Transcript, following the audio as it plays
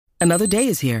Another day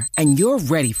is here, and you're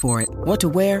ready for it. What to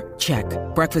wear? Check.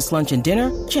 Breakfast, lunch, and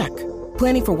dinner? Check.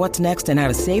 Planning for what's next and how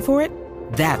to save for it?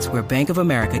 That's where Bank of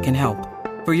America can help.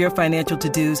 For your financial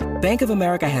to-dos, Bank of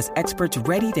America has experts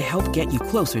ready to help get you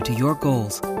closer to your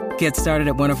goals. Get started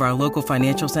at one of our local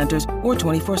financial centers or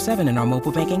 24/7 in our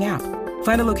mobile banking app.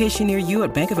 Find a location near you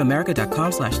at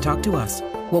bankofamerica.com/talktous.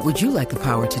 What would you like the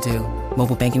power to do?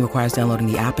 Mobile banking requires downloading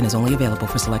the app and is only available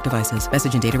for select devices.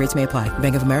 Message and data rates may apply.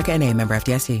 Bank of America NA, member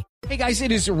FDIC. Hey guys,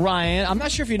 it is Ryan. I'm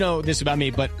not sure if you know this about me,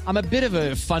 but I'm a bit of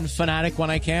a fun fanatic when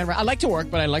I can. I like to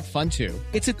work, but I like fun too.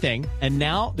 It's a thing. And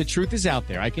now the truth is out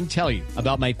there. I can tell you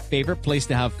about my favorite place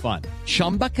to have fun.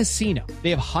 Chumba Casino. They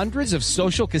have hundreds of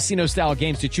social casino style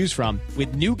games to choose from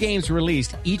with new games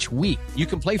released each week. You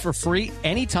can play for free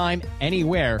anytime,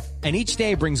 anywhere. And each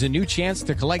day brings a new chance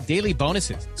to collect daily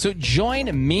bonuses. So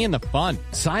join me in the fun.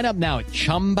 Sign up now at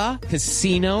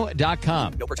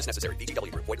ChumbaCasino.com. No purchase necessary.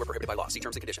 VGW Group. Void where prohibited by law. See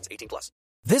terms and conditions. 18+.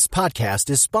 This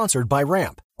podcast is sponsored by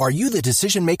Ramp. Are you the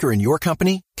decision maker in your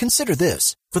company? Consider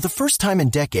this. For the first time in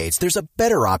decades, there's a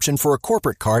better option for a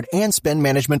corporate card and spend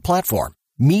management platform.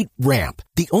 Meet Ramp,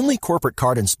 the only corporate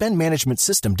card and spend management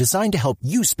system designed to help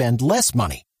you spend less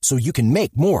money so you can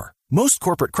make more. Most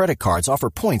corporate credit cards offer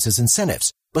points as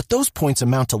incentives, but those points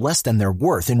amount to less than their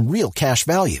worth in real cash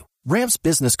value. Ramp's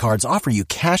business cards offer you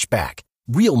cash back,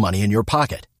 real money in your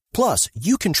pocket. Plus,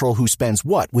 you control who spends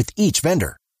what with each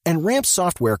vendor. And Ramp's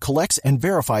software collects and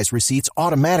verifies receipts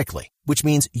automatically, which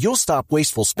means you'll stop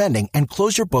wasteful spending and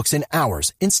close your books in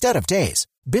hours instead of days.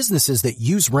 Businesses that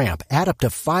use Ramp add up to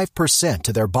 5%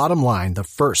 to their bottom line the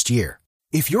first year.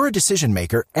 If you're a decision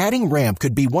maker, adding Ramp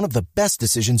could be one of the best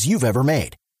decisions you've ever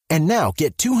made. And now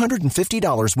get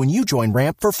 $250 when you join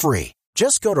Ramp for free.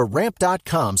 Just go to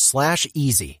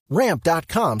ramp.com/easy.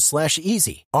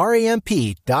 Ramp.com/easy.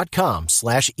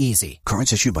 RAMP.com/easy.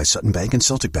 Cards issued by Sutton Bank and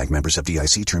Celtic Bank, members of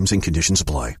FDIC. Terms and conditions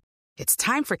apply. It's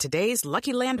time for today's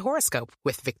Lucky Land horoscope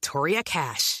with Victoria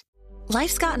Cash.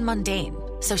 Life's gotten mundane,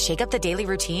 so shake up the daily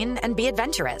routine and be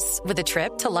adventurous with a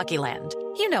trip to Lucky Land.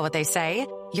 You know what they say.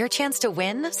 Your chance to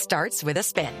win starts with a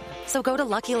spin. So go to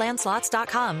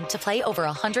LuckyLandSlots.com to play over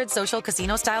 100 social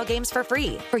casino-style games for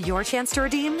free for your chance to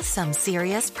redeem some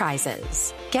serious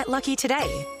prizes. Get lucky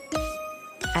today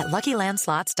at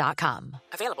LuckyLandSlots.com.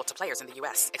 Available to players in the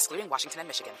U.S., excluding Washington and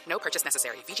Michigan. No purchase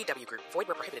necessary. VGW Group. Void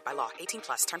where prohibited by law.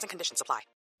 18+. Terms and conditions apply.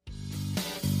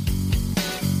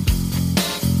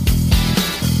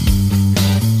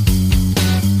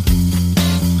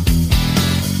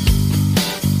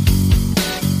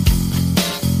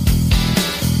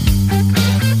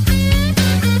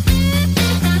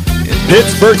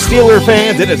 Pittsburgh Steelers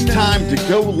fans, it is time to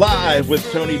go live with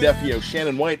Tony Defeo,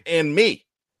 Shannon White, and me.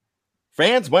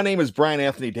 Fans, my name is Brian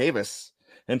Anthony Davis.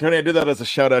 And Tony, I do that as a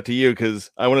shout out to you because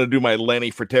I want to do my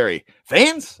Lenny for Terry.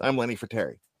 Fans, I'm Lenny for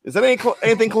Terry. Is that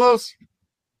anything close?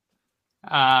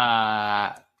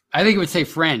 I think it would say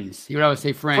friends. You would always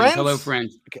say friends. Hello,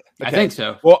 friends. Okay. I think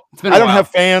so. Well, I don't have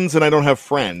fans and I don't have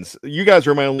friends. You guys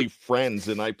are my only friends,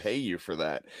 and I pay you for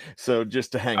that. So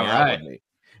just to hang out with me.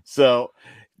 So,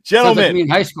 gentlemen. Sounds like me in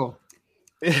high school.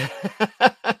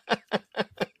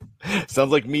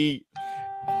 Sounds like me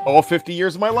all 50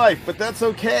 years of my life, but that's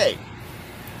okay.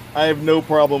 I have no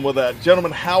problem with that.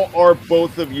 Gentlemen, how are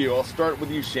both of you? I'll start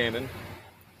with you, Shannon.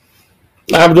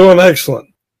 I'm doing excellent.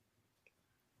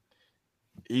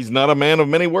 He's not a man of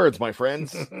many words, my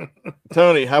friends.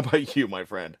 Tony, how about you, my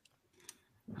friend?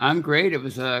 I'm great. It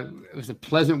was a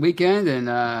pleasant weekend, and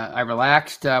I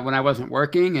relaxed when I wasn't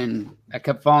working, and I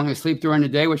kept falling asleep during the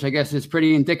day, which I guess is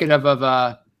pretty indicative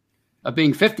of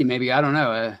being 50, maybe. I don't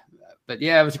know. But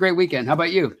yeah, it was a great weekend. How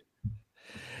about you?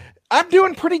 I'm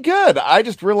doing pretty good. I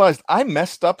just realized I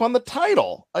messed up on the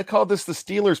title. I called this the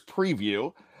Steelers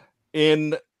preview,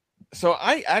 and so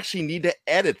I actually need to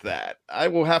edit that. I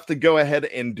will have to go ahead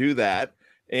and do that,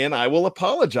 and I will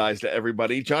apologize to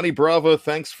everybody. Johnny Bravo,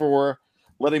 thanks for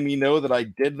letting me know that I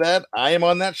did that. I am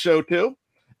on that show too.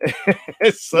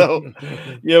 So,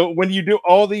 when you do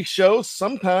all these shows,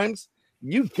 sometimes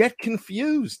you get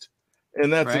confused,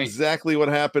 and that's exactly what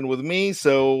happened with me.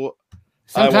 So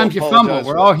sometimes you fumble.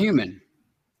 We're all human.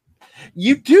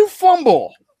 You do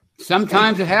fumble.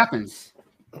 Sometimes it happens.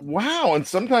 Wow. And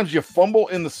sometimes you fumble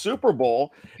in the Super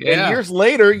Bowl, and years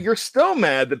later, you're still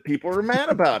mad that people are mad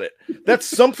about it. That's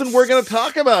something we're going to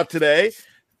talk about today.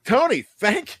 Tony,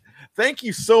 thank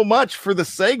you so much for the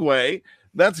segue.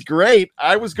 That's great.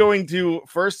 I was going to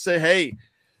first say, hey,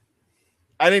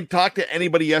 I didn't talk to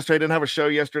anybody yesterday. I didn't have a show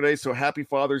yesterday. So happy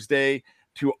Father's Day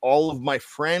to all of my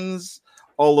friends,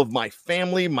 all of my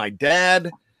family, my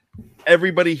dad,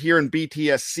 everybody here in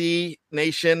BTSC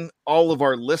Nation, all of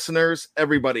our listeners,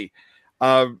 everybody.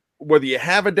 whether you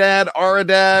have a dad, are a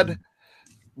dad,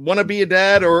 want to be a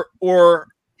dad, or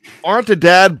aren't a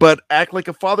dad, but act like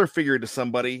a father figure to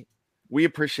somebody, we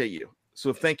appreciate you.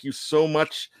 So thank you so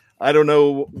much. I don't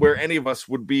know where any of us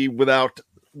would be without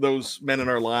those men in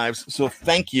our lives. So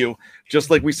thank you. Just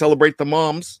like we celebrate the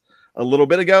moms a little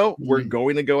bit ago, we're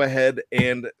going to go ahead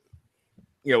and,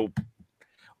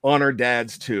 honor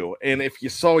dads too. And if you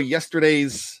saw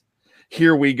yesterday's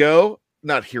Here We Go,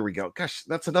 not Here We Go. Gosh,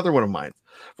 that's another one of mine.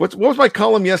 What was my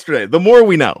column yesterday? The More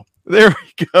We Know. There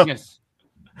we go. Yes.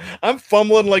 I'm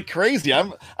fumbling like crazy.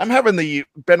 I'm having the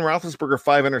Ben Roethlisberger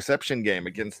 5 interception game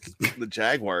against the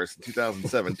Jaguars in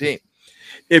 2017.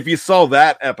 If you saw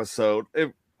that episode,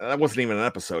 that wasn't even an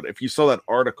episode. If you saw that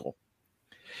article,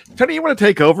 Tony, you want to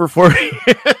take over for me?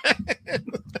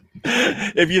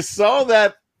 If you saw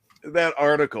that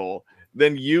article,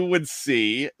 then you would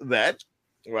see that,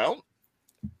 well,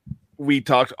 we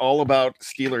talked all about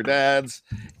Steeler dads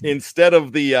instead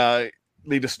of the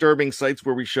disturbing sites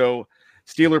where we show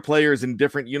Steeler players in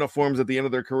different uniforms at the end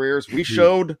of their careers. We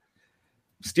showed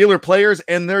Steeler players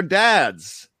and their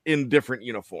dads in different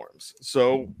uniforms.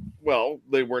 So, well,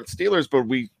 they weren't Steelers, but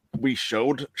we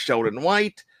showed Sheldon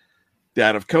White,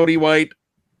 dad of Cody White,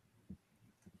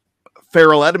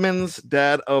 Farrell Edmonds,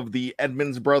 dad of the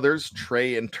Edmonds brothers,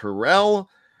 Trey and Terrell.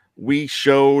 We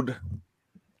showed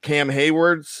Cam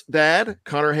Hayward's dad,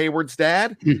 Connor Hayward's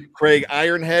dad, Craig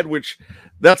Ironhead, which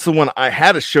that's the one I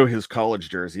had to show his college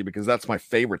jersey because that's my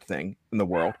favorite thing in the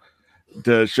world,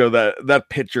 to show that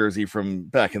pit jersey from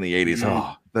back in the 80s.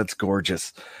 Oh, that's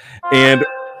gorgeous. And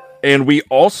we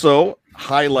also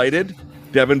highlighted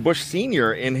Devin Bush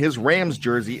Sr. in his Rams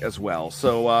jersey as well.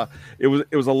 So it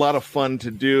was a lot of fun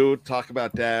to do, talk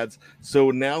about dads.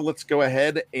 So now let's go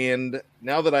ahead, and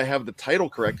now that I have the title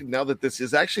corrected, now that this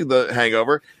is actually the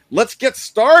Hangover, let's get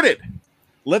started.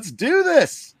 Let's do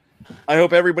this. I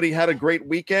hope everybody had a great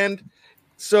weekend.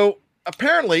 So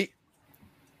apparently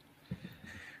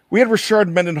we had Rashard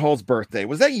Mendenhall's birthday.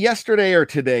 Was that yesterday or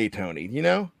today, Tony? Do you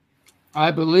know?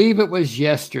 I believe it was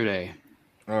yesterday.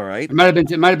 All right. It might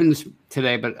have been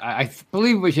today, but I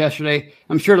believe it was yesterday.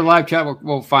 I'm sure the live chat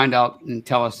will find out and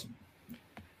tell us.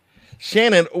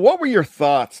 Shannon, what were your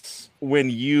thoughts when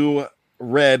you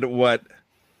read what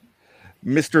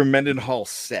Mr. Mendenhall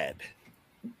said?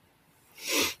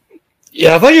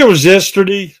 Yeah, I think it was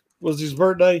yesterday was his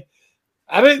birthday.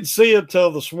 I didn't see it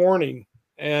till this morning,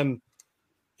 and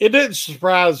it didn't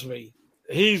surprise me.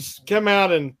 He's come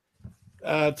out and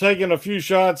taken a few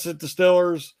shots at the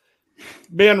Steelers.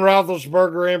 Ben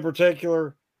Roethlisberger in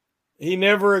particular, he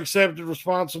never accepted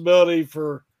responsibility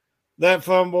for that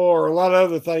fumble or a lot of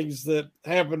other things that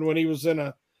happened when he was in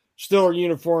a Steeler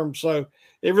uniform. So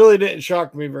it really didn't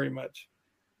shock me very much.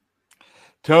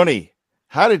 Tony,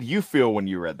 how did you feel when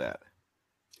you read that?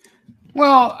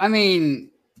 Well, I mean,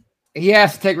 he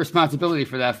has to take responsibility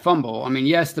for that fumble. I mean,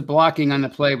 yes, the blocking on the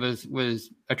play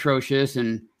was atrocious,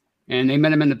 and they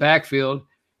met him in the backfield.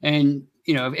 And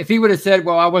if he would have said,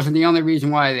 "Well, I wasn't the only reason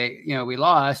why we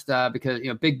lost because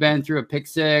Big Ben threw a pick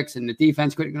six and the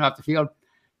defense couldn't get off the field,"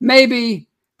 maybe.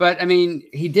 But I mean,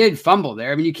 he did fumble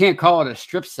there. I mean, you can't call it a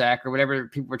strip sack or whatever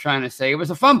people were trying to say. It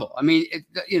was a fumble. I mean,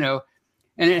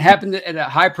 and it happened at a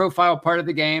high-profile part of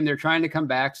the game. They're trying to come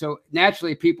back, so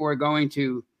naturally, people are going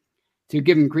to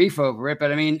give him grief over it.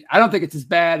 But I mean, I don't think it's as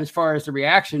bad as far as the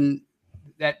reaction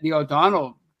that Neil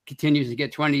O'Donnell continues to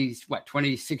get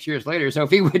 26 years later. So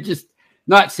if he would just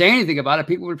not say anything about it,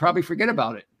 people would probably forget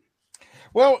about it.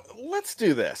 Well, let's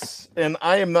do this. And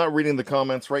I am not reading the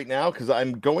comments right now because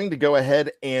I'm going to go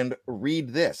ahead and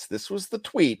read this. This was the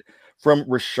tweet from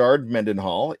Rashard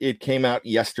Mendenhall. It came out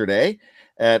yesterday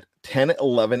at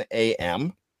 10:11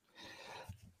 a.m.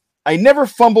 I never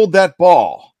fumbled that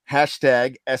ball.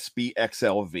 #SBXLV.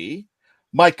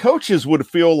 My coaches would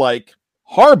feel like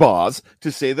Harbaugh's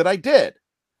to say that I did.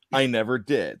 I never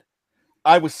did.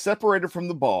 I was separated from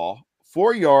the ball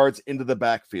 4 yards into the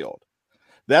backfield.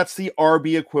 That's the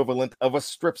RB equivalent of a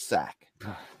strip sack.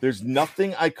 There's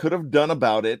nothing I could have done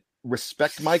about it.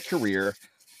 Respect my career.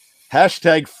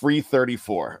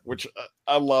 #free34, which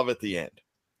I love at the end.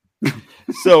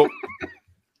 So,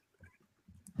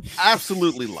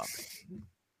 absolutely love it.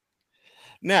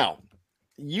 Now,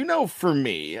 for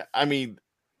me, I mean,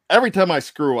 every time I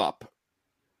screw up,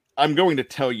 I'm going to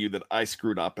tell you that I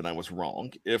screwed up and I was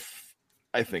wrong if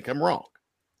I think I'm wrong.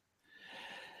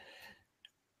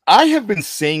 I have been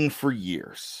saying for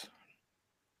years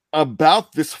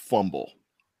about this fumble,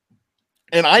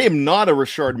 and I am not a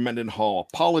Rashard Mendenhall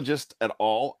apologist at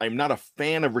all. I'm not a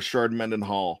fan of Rashard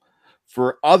Mendenhall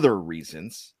for other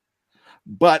reasons,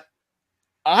 but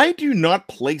I do not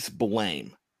place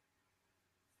blame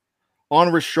on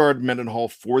Rashard Mendenhall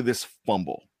for this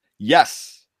fumble.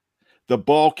 Yes, the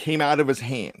ball came out of his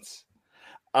hands.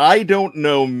 I don't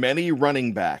know many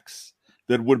running backs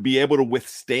that would be able to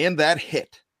withstand that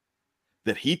hit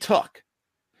that he took.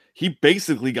 He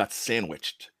basically got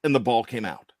sandwiched and the ball came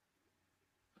out.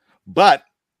 But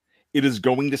it is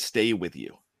going to stay with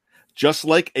you. Just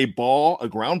like a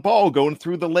ground ball going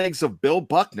through the legs of Bill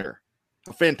Buckner,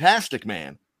 a fantastic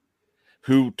man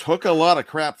who took a lot of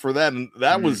crap for that. And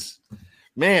that was,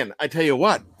 man, I tell you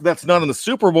what, that's not in the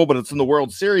Super Bowl, but it's in the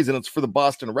World Series, and it's for the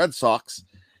Boston Red Sox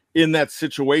in that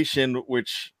situation,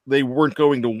 which they weren't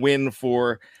going to win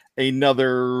for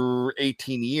another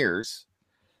 18 years.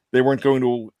 They weren't going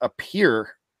to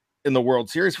appear in the World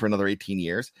Series for another 18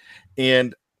 years.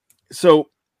 And so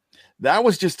that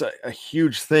was just a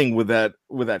huge thing with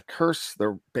that curse,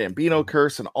 the Bambino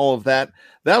curse and all of that.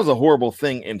 That was a horrible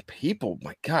thing. And people,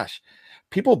 my gosh,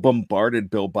 people bombarded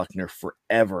Bill Buckner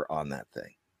forever on that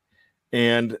thing.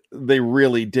 And they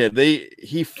really did.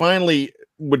 He finally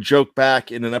would joke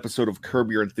back in an episode of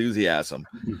Curb Your Enthusiasm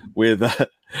with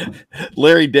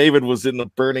Larry David was in the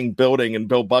burning building and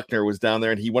Bill Buckner was down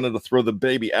there and he wanted to throw the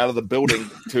baby out of the building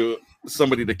to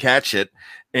somebody to catch it.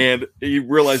 And he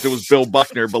realized it was Bill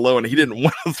Buckner below and he didn't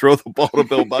want to throw the ball to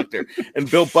Bill Buckner. And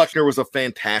Bill Buckner was a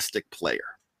fantastic player.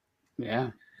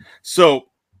 Yeah. So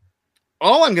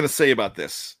all I'm going to say about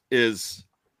this is,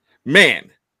 man,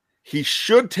 he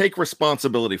should take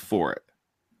responsibility for it.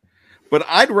 But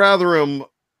I'd rather him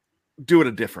do it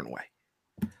a different way.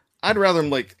 I'd rather him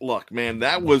look, man,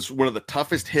 that was one of the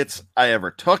toughest hits I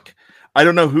ever took. I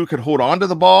don't know who could hold on to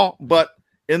the ball, but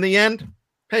in the end,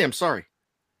 hey, I'm sorry.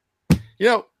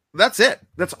 That's it.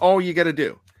 That's all you got to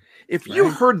do. If you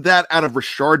heard that out of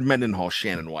Rashard Mendenhall,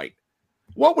 Shannon White,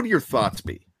 what would your thoughts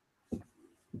be?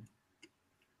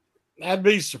 I'd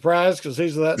be surprised because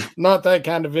he's not that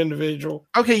kind of individual.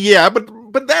 Okay, yeah,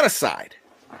 but that aside.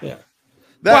 Yeah.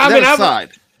 That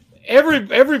aside.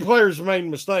 Every player's made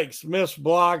mistakes, missed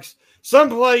blocks. Some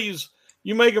plays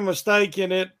you make a mistake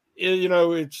and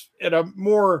it's at a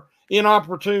more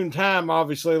inopportune time,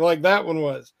 obviously, like that one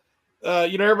was.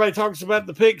 Everybody talks about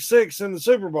the pick six in the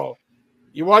Super Bowl.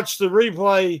 You watch the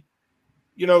replay,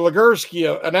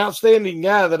 Legursky, an outstanding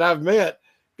guy that I've met,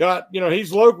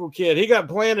 he's a local kid. He got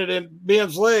planted in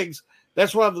Ben's legs.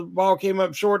 That's why the ball came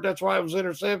up short. That's why it was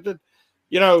intercepted.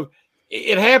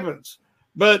 It happens.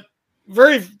 But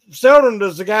very seldom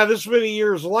does the guy this many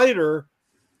years later,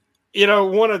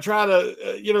 want to try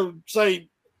to, say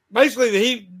basically that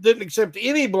he didn't accept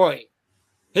any blame.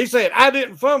 He said, I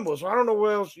didn't fumble. So I don't know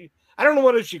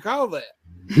what else you call that.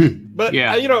 But,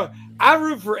 I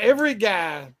root for every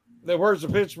guy that wears a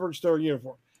Pittsburgh Steelers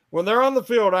uniform. When they're on the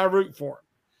field, I root for them.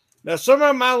 Now, some of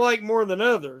them I like more than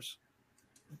others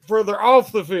further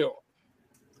off the field.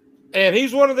 And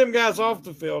he's one of them guys off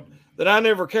the field that I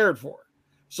never cared for.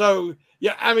 So,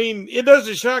 yeah, I mean, it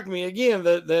doesn't shock me, again,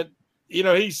 that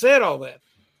he said all that.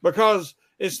 Because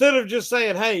instead of just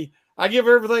saying, hey, I give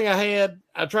everything I had,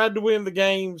 I tried to win the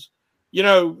games,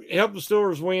 help the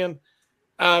Steelers win,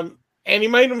 and he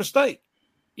made a mistake.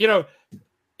 He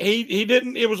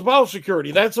didn't – it was ball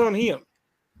security. That's on him.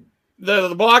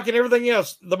 The block and everything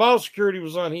else, the ball security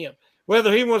was on him,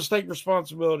 whether he wants to take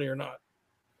responsibility or not.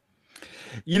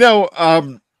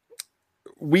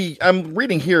 I'm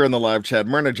reading here in the live chat,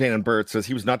 Myrna Jane and Burt says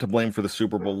he was not to blame for the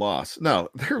Super Bowl loss. No,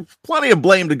 there's plenty of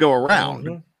blame to go around.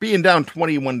 Mm-hmm. Being down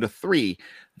 21-3,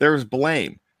 there's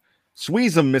blame.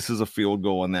 Sweezum misses a field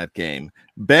goal in that game.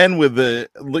 Ben with the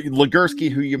Legursky,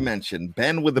 who you mentioned,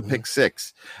 Ben with the pick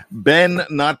six, Ben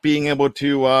not being able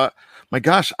to, my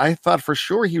gosh, I thought for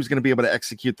sure he was going to be able to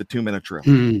execute the 2-minute drill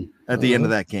at the end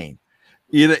of that game.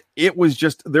 It was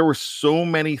just, there were so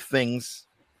many things.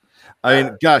 I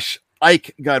mean, gosh,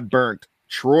 Ike got burnt.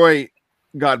 Troy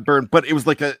got burnt, but it was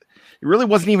it really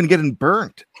wasn't even getting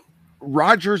burnt.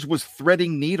 Rodgers was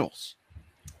threading needles.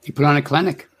 He put on a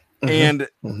clinic. And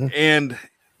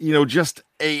just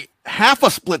a half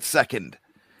a split second.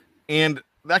 And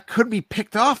that could be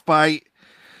picked off by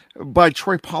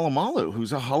Troy Polamalu,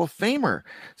 who's a Hall of Famer.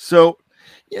 So,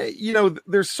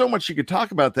 there's so much you could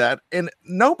talk about that. And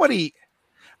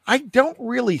I don't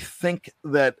really think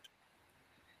that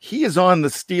he is on the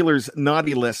Steelers'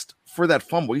 naughty list for that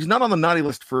fumble. He's not on the naughty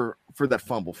list for that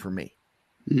fumble for me.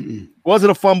 Mm-mm. Was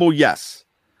it a fumble? Yes.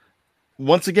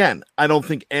 Once again, I don't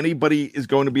think anybody is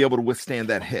going to be able to withstand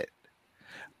that hit.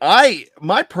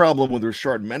 My problem with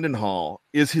Rashard Mendenhall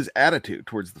is his attitude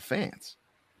towards the fans,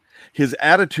 his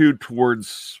attitude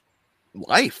towards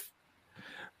life.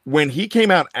 When he came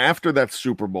out after that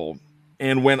Super Bowl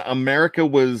and when America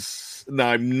was, now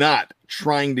I'm not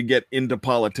trying to get into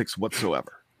politics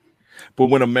whatsoever, But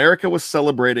when America was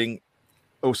celebrating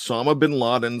Osama bin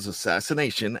Laden's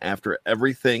assassination after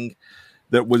everything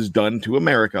that was done to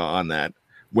America on that,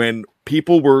 when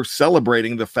people were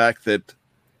celebrating the fact that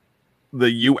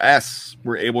the U.S.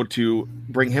 were able to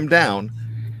bring him down,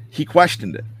 he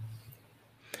questioned it.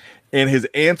 And his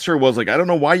answer was like, I don't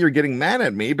know why you're getting mad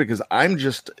at me, because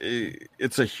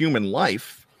it's a human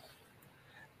life.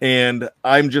 And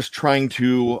I'm just trying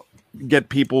to get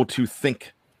people to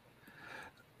think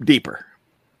deeper.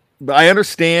 But I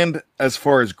understand as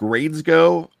far as grades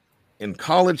go, in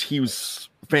college, he was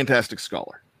a fantastic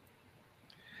scholar.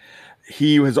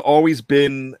 He has always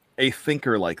been a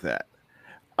thinker like that.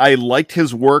 I liked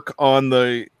his work on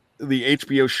the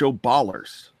HBO show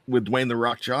Ballers with Dwayne "The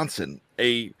Rock" Johnson,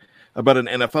 about an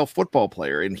NFL football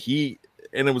player, and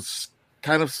it was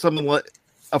kind of someone like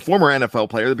a former NFL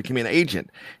player that became an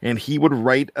agent, and he would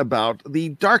write about the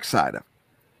dark side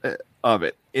of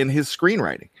it in his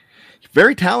screenwriting.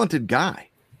 Very talented guy,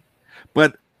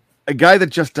 but a guy that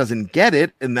just doesn't get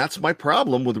it, and that's my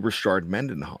problem with Rashard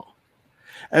Mendenhall.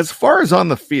 As far as on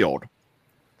the field,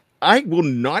 I will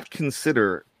not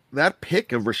consider that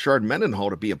pick of Rashard Mendenhall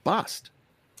to be a bust.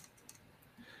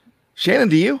 Shannon,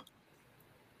 do you?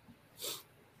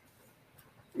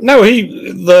 No,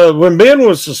 when Ben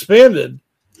was suspended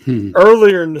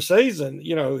earlier in the season,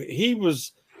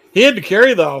 he had to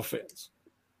carry the offense.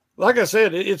 Like I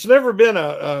said, it's never been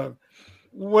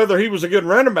whether he was a good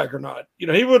running back or not.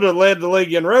 He would have led the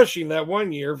league in rushing that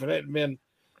one year if it hadn't been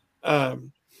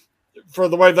for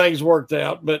the way things worked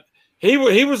out. But he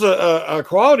was a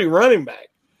quality running back.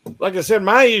 Like I said,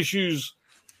 my issues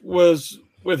with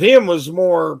him was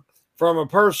more from a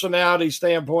personality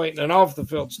standpoint and an off the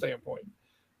field standpoint.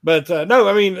 But no,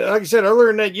 I mean, like I said, earlier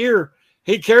in that year,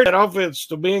 he carried that offense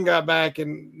till Ben got back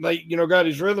and they, got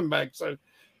his rhythm back. So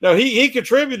no, he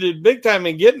contributed big time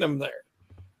in getting them there.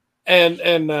 And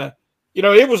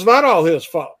it was not all his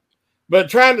fault. But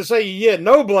trying to say he had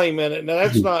no blame in it, now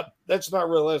that's not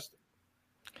realistic.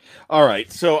 All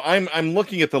right, so I'm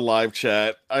looking at the live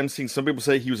chat. I'm seeing some people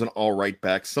say he was an all right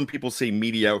back. Some people say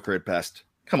mediocre at best.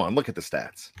 Come on, look at the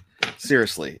stats.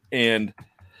 Seriously. And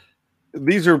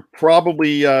these are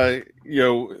probably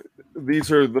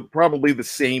probably the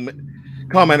same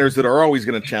commenters that are always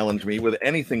going to challenge me with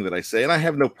anything that I say, and I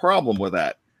have no problem with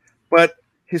that. But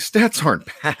his stats aren't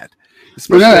bad,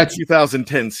 especially in the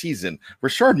 2010 season.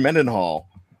 Rashard Mendenhall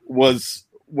was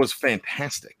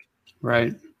fantastic.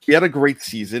 Right. He had a great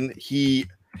season. He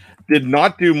did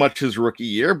not do much his rookie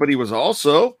year, but he was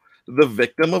also the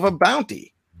victim of a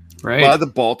bounty by the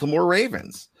Baltimore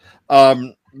Ravens.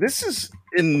 This is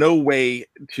in no way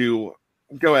to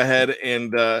go ahead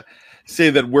and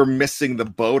say that we're missing the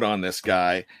boat on this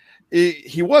guy.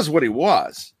 He was what he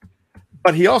was,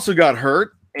 but he also got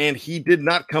hurt, and he did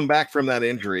not come back from that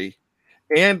injury.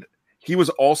 And he was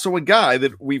also a guy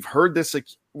that we've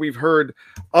heard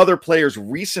other players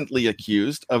recently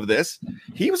accused of this.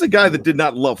 He was a guy that did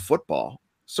not love football,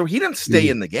 so he didn't stay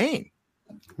in the game.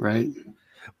 Right.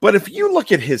 But if you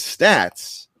look at his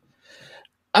stats,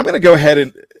 I'm going to go ahead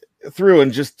and through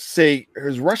and just say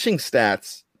his rushing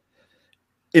stats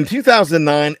in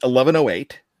 2009,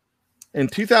 1108, in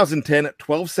 2010,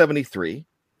 1273,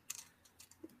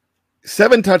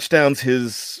 7 touchdowns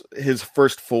his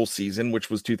first full season, which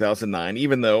was 2009,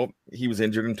 even though he was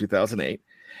injured in 2008,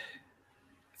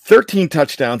 13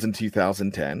 touchdowns in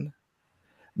 2010,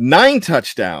 9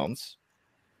 touchdowns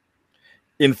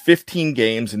in 15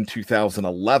 games in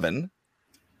 2011.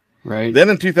 Right. Then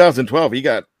in 2012,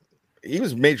 he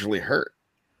was majorly hurt.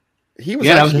 He was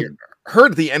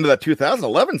hurt at the end of that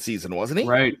 2011 season, wasn't he?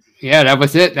 Right. Yeah, that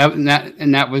was it.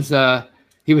 That was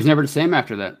he was never the same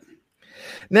after that.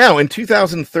 Now, in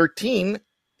 2013,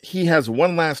 he has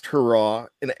one last hurrah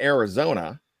in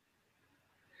Arizona.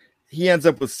 He ends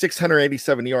up with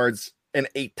 687 yards and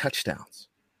 8 touchdowns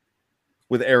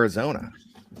with Arizona,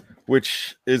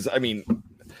 which is, I mean,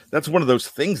 that's one of those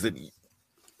things that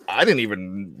I didn't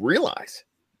even realize.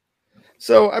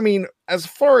 So, I mean, as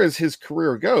far as his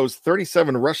career goes,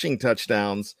 37 rushing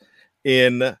touchdowns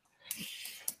in,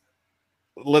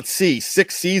 let's see,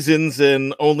 6 seasons,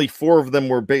 and only 4 of them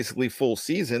were basically full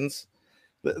seasons.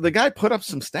 The guy put up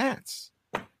some stats.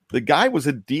 The guy was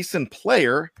a decent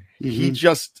player. Mm-hmm.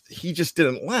 He just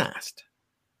didn't last.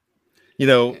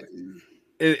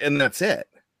 And that's it.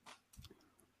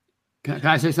 Can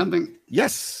I say something?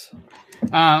 Yes.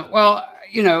 Well,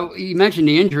 you mentioned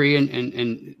the injury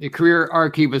and the career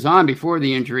arc he was on before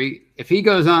the injury. If he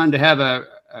goes on to have a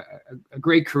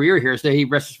great career here, say he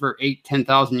rushes for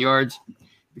 10,000 yards,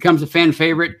 becomes a fan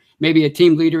favorite, maybe a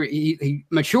team leader, he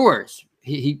matures.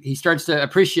 He starts to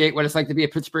appreciate what it's like to be a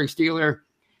Pittsburgh Steeler.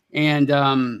 and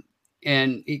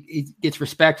he gets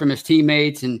respect from his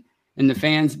teammates and the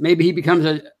fans. Maybe he becomes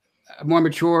a more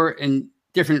mature and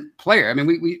different player. I mean,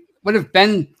 we what if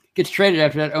Ben gets traded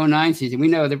after that 2009 season? We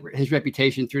know that his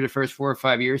reputation through the first 4 or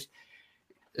 5 years.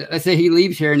 Let's say he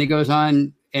leaves here and he goes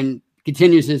on and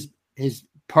continues his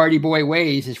party boy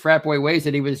ways, his frat boy ways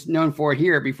that he was known for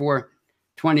here before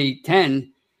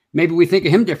 2010. Maybe we think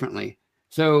of him differently.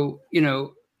 So,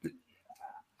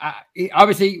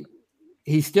 obviously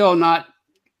he's still not,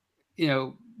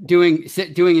 doing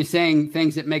and saying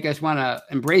things that make us want to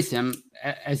embrace him,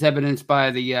 as evidenced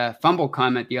by the fumble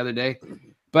comment the other day.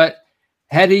 But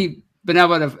had he been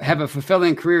able to have a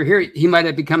fulfilling career here, he might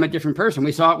have become a different person.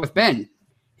 We saw it with Ben.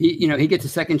 He gets a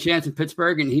second chance in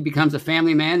Pittsburgh and he becomes a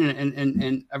family man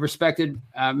and a respected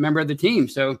member of the team.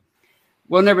 So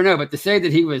we'll never know. But to say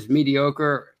that he was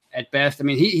mediocre at best, I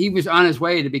mean, he was on his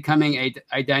way to becoming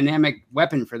a dynamic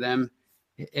weapon for them.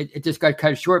 It just got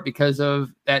cut short because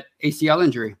of that ACL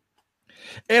injury.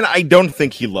 And I don't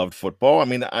think he loved football. I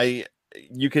mean,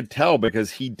 you could tell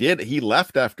because he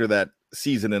left after that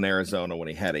season in Arizona when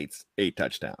he had eight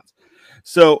touchdowns.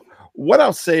 So what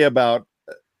I'll say about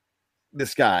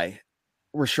this guy,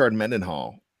 Rashard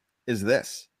Mendenhall, is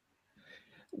this.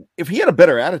 If he had a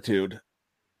better attitude,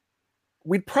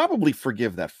 we'd probably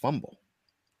forgive that fumble.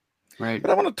 Right.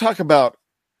 But I want to talk about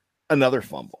another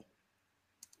fumble.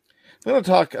 I'm going to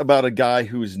talk about a guy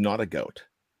who's not a GOAT.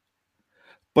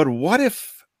 But what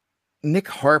if Nick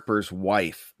Harper's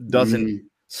wife doesn't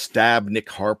stab Nick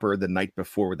Harper the night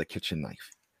before with a kitchen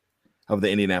knife of the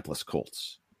Indianapolis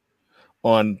Colts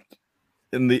in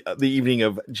the evening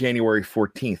of January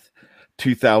 14th,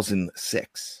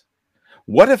 2006?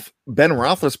 What if Ben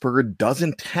Roethlisberger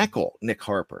doesn't tackle Nick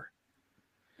Harper?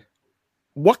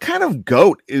 What kind of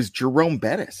GOAT is Jerome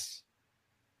Bettis?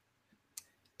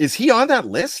 Is he on that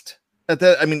list?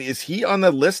 Is he on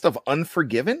the list of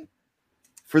unforgiven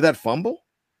for that fumble?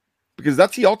 Because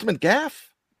that's the ultimate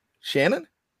gaffe. Shannon?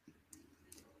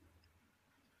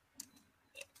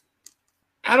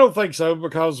 I don't think so,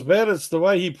 because Bettis, the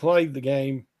way he played the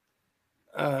game,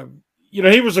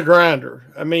 he was a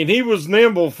grinder. I mean, he was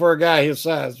nimble for a guy his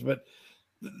size, but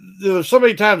there's so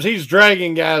many times he's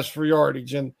dragging guys for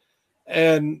yardage, and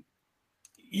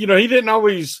he didn't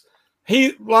always. He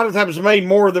a lot of times made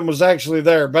more than was actually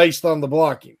there based on the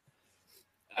blocking.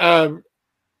 That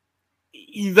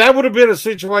would have been a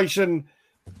situation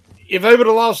if they would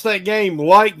have lost that game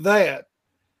like that.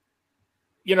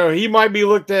 He might be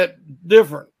looked at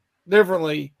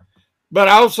differently. But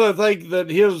I also think that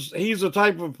he's a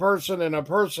type of person and a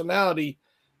personality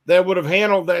that would have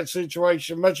handled that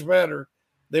situation much better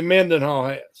than Mendenhall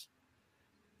has.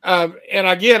 And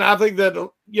again, I think that,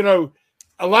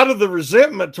 a lot of the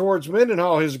resentment towards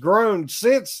Mendenhall has grown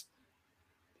since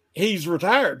he's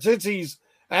retired, since he's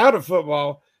out of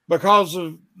football, because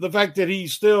of the fact that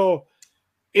he's still,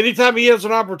 anytime he has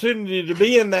an opportunity to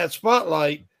be in that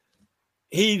spotlight,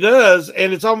 he does,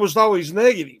 and it's almost always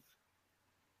negative.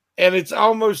 And it's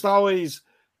almost always,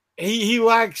 he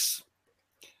lacks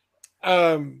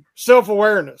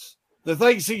self-awareness. The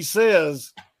things he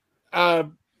says,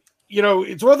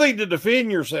 it's one thing to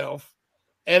defend yourself,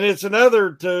 and it's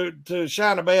another to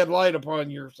shine a bad light upon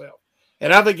yourself.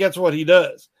 And I think that's what he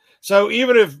does. So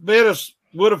even if Bettis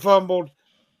would have fumbled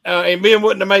and Ben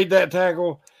wouldn't have made that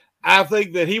tackle, I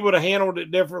think that he would have handled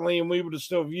it differently and we would have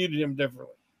still viewed him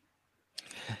differently.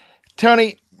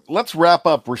 Tony, let's wrap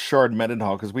up Rashard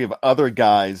Mendenhall because we have other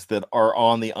guys that are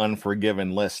on the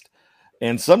unforgiven list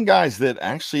and some guys that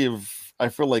actually I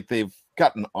feel like they've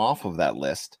gotten off of that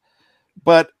list.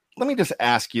 But let me just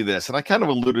ask you this, and I kind of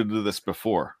alluded to this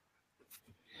before.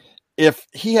 If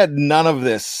he had none of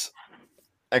this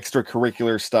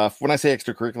extracurricular stuff, when I say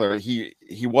extracurricular, he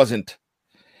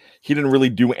didn't really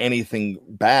do anything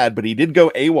bad, but he did go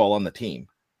AWOL on the team.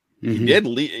 Mm-hmm.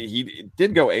 He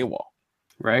did go AWOL.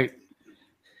 Right.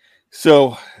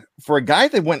 So for a guy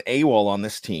that went AWOL on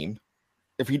this team,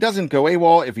 if he doesn't go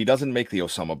AWOL, if he doesn't make the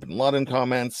Osama bin Laden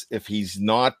comments, if he's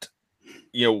not,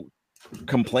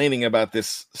 complaining about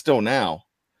this still now,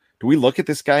 do we look at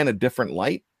this guy in a different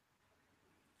light?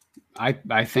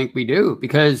 I think we do,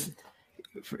 because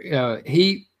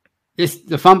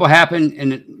the fumble happened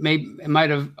and it might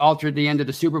have altered the end of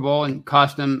the Super Bowl and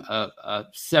cost them a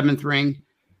seventh ring,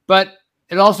 but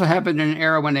it also happened in an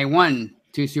era when they won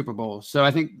 2 Super Bowls. So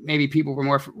I think maybe people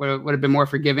would have been more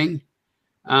forgiving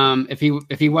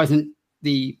if he wasn't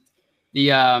the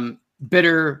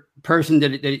bitter person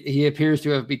that he appears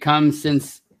to have become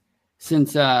since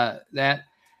that.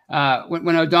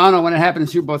 When O'Donnell, when it happened in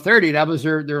Super Bowl 30, that was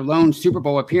their lone Super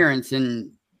Bowl appearance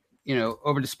in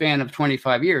over the span of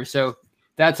 25 years. So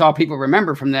that's all people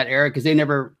remember from that era because they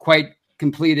never quite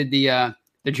completed the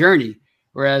journey.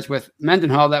 Whereas with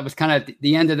Mendenhall, that was kind of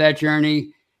the end of that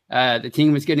journey. The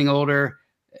team was getting older,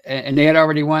 and they had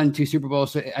already won 2 Super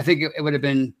Bowls. So I think it would have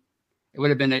been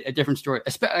a different story.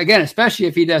 Again, especially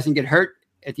if he doesn't get hurt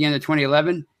at the end of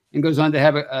 2011 and goes on to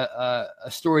have a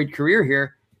storied career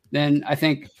here, then I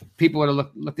think people would have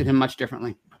looked at him much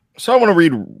differently. So I want to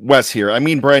read Wes here. I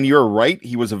mean, Brian, you're right.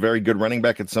 He was a very good running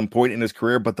back at some point in his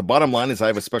career, but the bottom line is I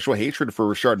have a special hatred for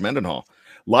Rashard Mendenhall.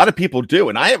 A lot of people do,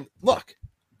 and I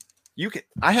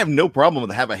have no problem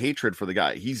with have a hatred for the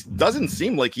guy. He doesn't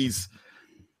seem like he's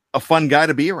a fun guy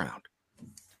to be around.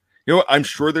 You know, I'm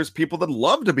sure there's people that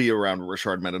love to be around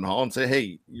Rashard Mendenhall and say,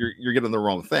 hey, you're getting the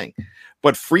wrong thing.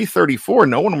 But free 34,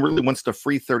 no one really wants to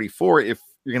free 34 if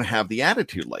you're going to have the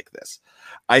attitude like this.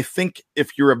 I think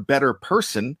if you're a better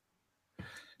person,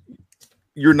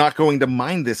 you're not going to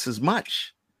mind this as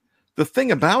much. The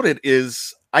thing about it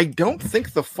is, I don't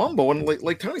think the fumble, and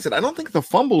like Tony said, I don't think the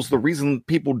fumble's the reason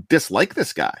people dislike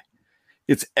this guy.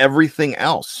 It's everything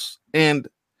else. And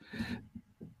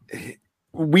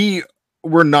we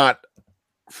were not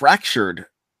fractured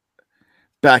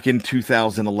back in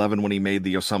 2011 when he made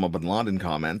the Osama bin Laden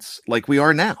comments like we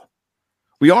are now.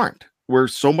 We aren't. We're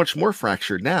so much more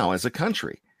fractured now as a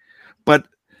country. But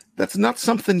that's not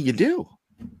something you do.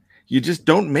 You just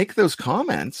don't make those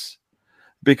comments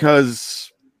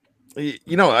because,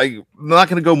 you know, I'm not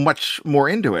going to go much more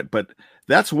into it, but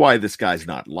that's why this guy's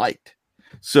not liked.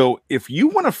 So if you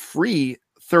want to free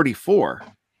 34,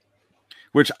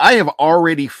 which I have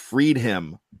already freed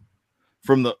him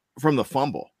from the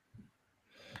fumble.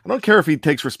 I don't care if he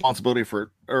takes responsibility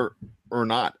for or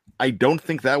not. I don't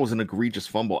think that was an egregious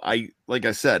fumble. Like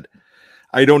I said,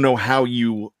 I don't know how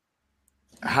you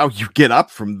get up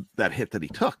from that hit that he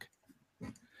took.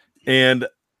 And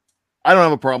I don't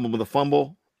have a problem with the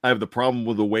fumble. I have the problem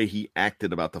with the way he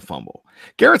acted about the fumble.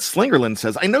 Garrett Slingerland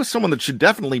says, I know someone that should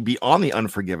definitely be on the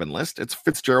unforgiven list. It's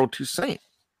Fitzgerald Toussaint.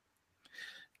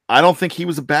 I don't think he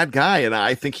was a bad guy, and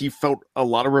I think he felt a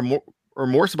lot of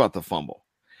remorse about the fumble.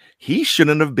 He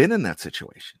shouldn't have been in that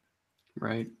situation.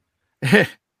 Right.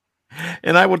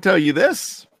 And I will tell you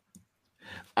this.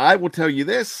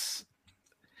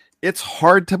 It's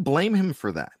hard to blame him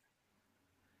for that.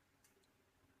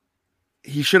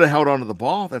 He should have held on to the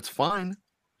ball. That's fine.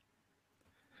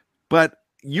 But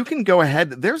you can go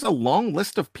ahead. There's a long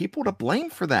list of people to blame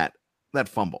for that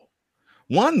fumble.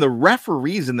 One, the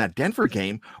referees in that Denver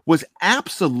game was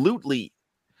absolutely,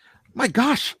 my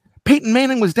gosh, Peyton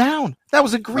Manning was down. That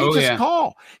was an egregious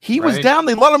call. He was down.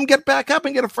 They let him get back up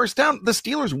and get a first down. The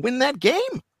Steelers win that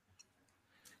game.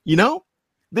 You know,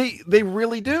 they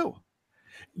really do.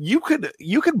 You could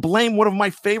blame one of my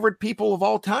favorite people of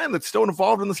all time that's still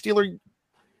involved in the Steeler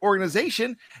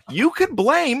organization. You could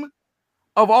blame,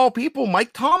 of all people,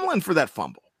 Mike Tomlin for that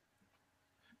fumble.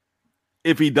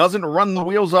 If he doesn't run the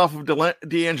wheels off of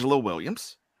D'Angelo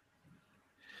Williams,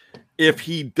 if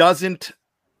he doesn't,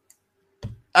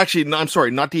 actually, no, I'm sorry,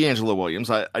 not D'Angelo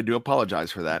Williams. I do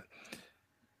apologize for that.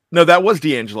 No, that was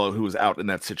D'Angelo who was out in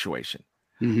that situation.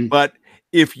 Mm-hmm. But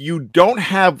if you don't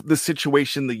have the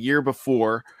situation the year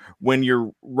before when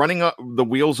you're running the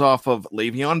wheels off of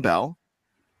Le'Veon Bell,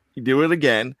 you do it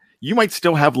again, you might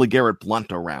still have LeGarrette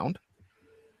Blount around.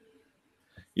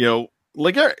 You know,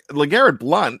 LeGarrette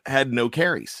Blount had no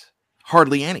carries,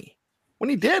 hardly any. When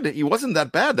he did, he wasn't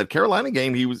that bad. That Carolina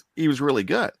game, he was really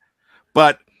good,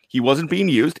 but he wasn't being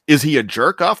used. Is he a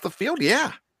jerk off the field?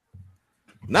 Yeah,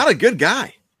 not a good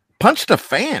guy. Punched a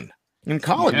fan in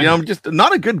college. Yeah. You know, just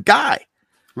not a good guy.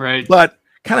 Right, but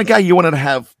kind of guy you wanted to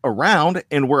have around,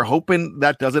 and we're hoping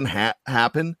that doesn't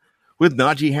happen with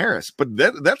Najee Harris. But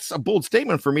that's a bold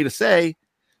statement for me to say.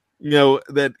 You know,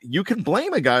 that you can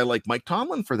blame a guy like Mike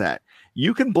Tomlin for that.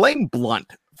 You can blame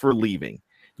Blount for leaving.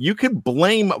 You can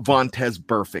blame Vontaze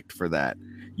Burfict for that.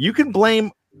 You can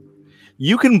blame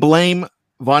Vontaze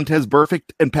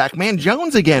Burfict and Pac-Man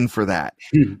Jones again for that.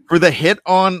 For the hit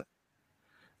on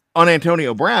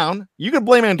Antonio Brown. You can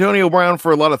blame Antonio Brown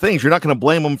for a lot of things. You're not going to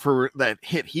blame him for that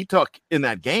hit he took in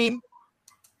that game.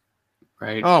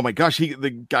 Right. Oh my gosh,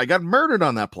 the guy got murdered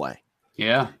on that play.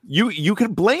 Yeah, you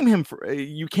could blame him for.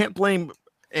 You can't blame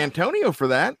Antonio for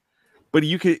that, but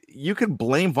you could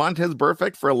blame Vontaze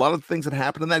Burfict for a lot of things that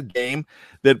happened in that game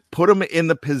that put him in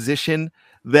the position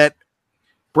that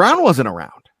Brown wasn't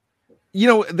around. You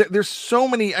know, there's so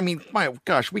many. I mean, my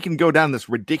gosh, we can go down this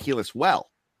ridiculous well.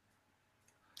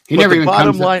 He never even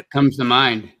comes to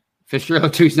mind.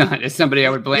 Fitzgerald Toussaint is somebody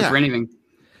I would blame for anything.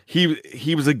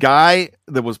 He was a guy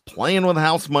that was playing with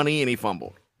house money and he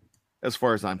fumbled, as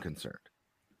far as I'm concerned.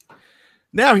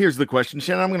 Now, here's the question,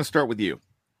 Shannon. I'm going to start with you.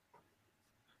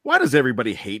 Why does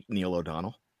everybody hate Neil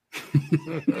O'Donnell?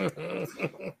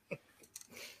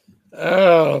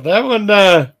 Oh, that one,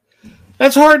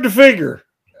 that's hard to figure.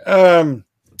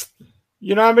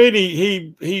 You know, I mean,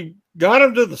 he got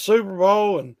him to the Super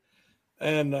Bowl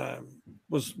and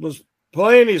was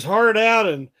playing his heart out,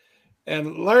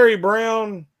 and Larry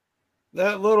Brown,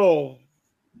 that little,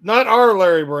 not our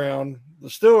Larry Brown, the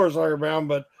Steelers Larry Brown,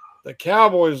 but the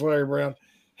Cowboys Larry Brown,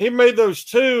 he made those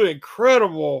two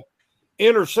incredible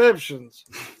interceptions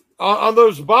on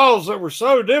those balls that were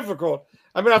so difficult.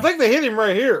 I mean, I think they hit him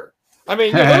right here. I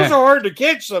mean, those are hard to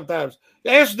catch sometimes.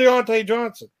 Ask Deontay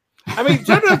Johnson. I mean,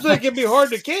 sometimes they can be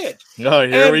hard to catch. Oh,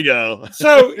 here we go.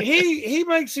 So he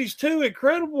makes these two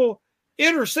incredible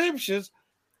interceptions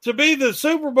to be the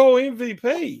Super Bowl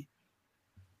MVP.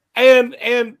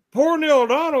 And poor Neil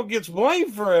O'Donnell gets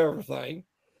blamed for everything.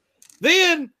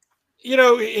 Then, you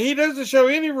know, he doesn't show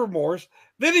any remorse.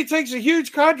 Then he takes a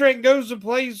huge contract and goes and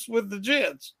plays with the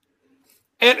Jets.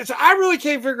 And so I really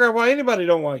can't figure out why anybody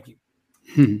don't like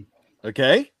him.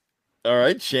 Okay. All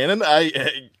right, Shannon.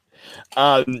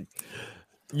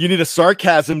 You need a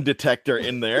sarcasm detector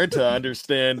in there to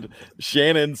understand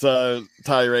Shannon's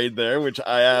tirade there, which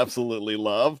I absolutely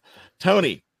love.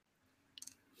 Tony,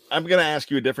 I'm going to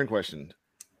ask you a different question.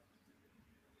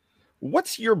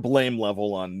 What's your blame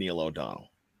level on Neil O'Donnell?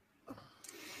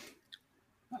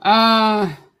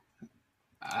 I'd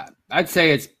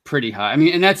say it's pretty high. I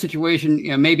mean, in that situation,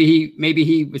 you know, maybe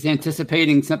he was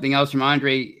anticipating something else from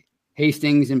Andre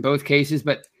Hastings in both cases,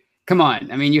 but come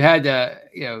on. I mean, you had to,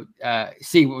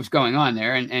 see what was going on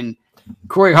there, and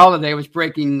Corey Holiday was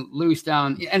breaking loose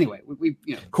down. Anyway,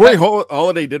 Corey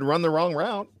Holiday did run the wrong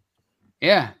route.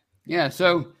 Yeah.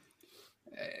 So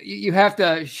you have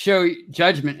to show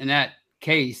judgment in that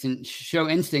case and show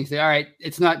instincts that, all right,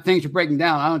 it's not things are breaking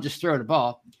down. I don't just throw the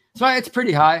ball. So it's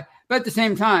pretty high. But at the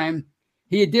same time,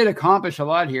 he did accomplish a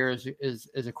lot here as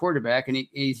a quarterback, and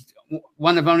he's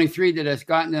one of only three that has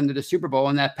gotten into the Super Bowl.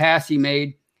 And that pass he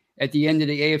made at the end of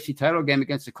the AFC title game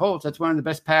against the Colts, that's one of the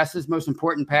best passes, most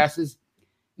important passes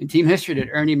in team history. That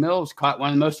Ernie Mills caught one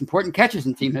of the most important catches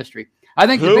in team history. I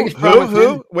think the biggest problem with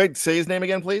him, Wait, say his name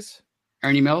again, please.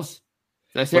 Ernie Mills.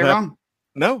 Did I say it wrong?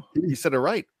 No, you said it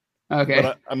right. Okay.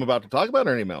 But I'm about to talk about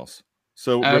Ernie Mills.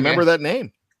 So remember that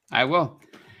name. I will.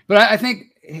 But I think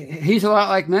he's a lot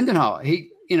like Mendenhall.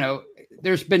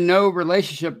 There's been no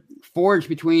relationship forged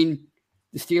between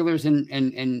the Steelers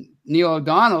and Neil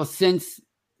O'Donnell since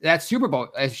that Super Bowl.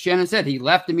 As Shannon said, he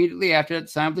left immediately after that,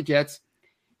 signed with the Jets.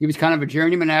 He was kind of a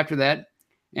journeyman after that.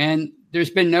 And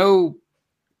there's been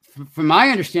from my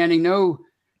understanding, no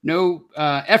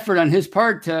effort on his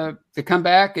part to come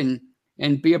back and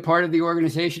be a part of the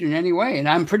organization in any way. And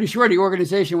I'm pretty sure the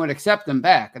organization would accept them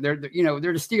back. They're the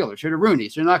Steelers, they're the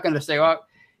Roonies. They're not going to say, "Oh,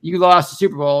 you lost the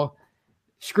Super Bowl.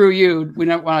 Screw you. We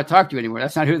don't want to talk to you anymore."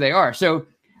 That's not who they are. So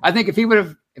I think if he would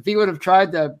have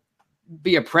tried to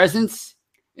be a presence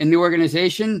in the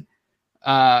organization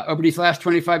over these last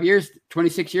 26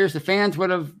 years, the fans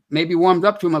would have maybe warmed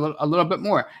up to him a little bit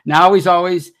more. Now he's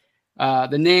always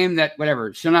the name that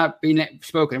whatever shall not be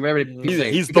spoken. Whatever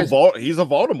he's a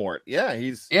Voldemort.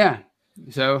 Yeah,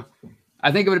 So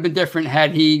I think it would have been different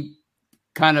had he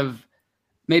kind of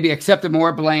maybe accepted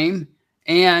more blame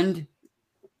and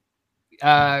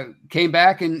came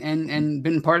back and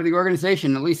been part of the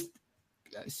organization, at least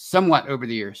somewhat over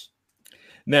the years.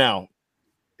 Now,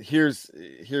 here's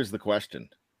the question.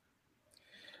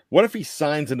 What if he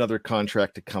signs another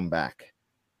contract to come back?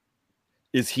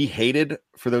 Is he hated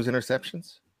for those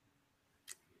interceptions?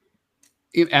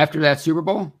 After that Super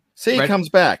Bowl? Say he comes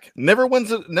back. Never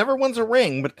wins a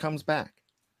ring, but comes back.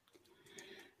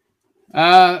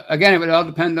 Again, it would all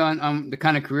depend on the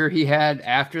kind of career he had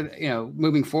after,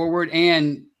 moving forward,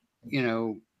 and,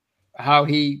 how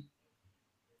he,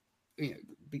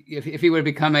 if he would have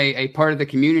become a part of the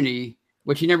community,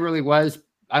 which he never really was,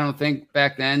 I don't think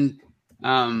back then.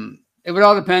 It would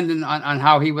all depend on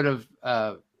how he would have,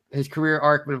 his career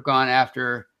arc would have gone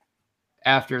after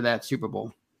that Super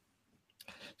Bowl.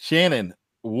 Shannon,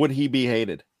 would he be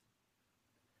hated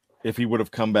if he would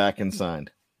have come back and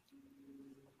signed?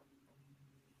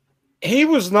 He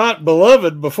was not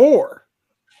beloved before.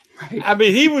 Right. I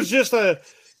mean, he was just a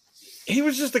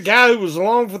guy who was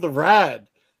along for the ride.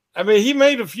 I mean, he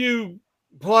made a few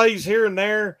plays here and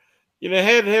there.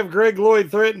 Had to have Greg Lloyd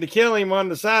threaten to kill him on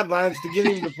the sidelines to get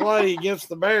him to play against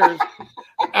the Bears.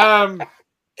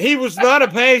 He was not a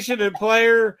passionate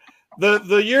player.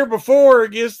 The year before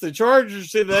against the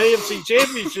Chargers in the AFC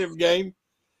Championship game,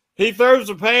 he throws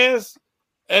a pass,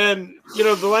 and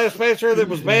the last pass that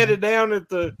was batted down at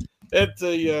the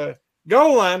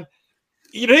goal line.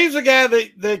 he's a guy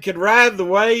that could ride the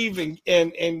wave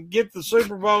and get the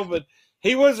Super Bowl, but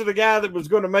he wasn't a guy that was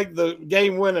going to make the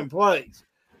game-winning plays.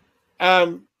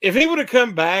 If he would have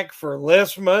come back for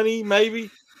less money,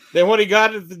 maybe, than what he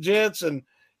got at the Jets, and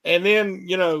then,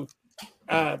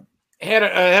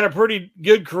 had a pretty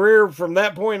good career from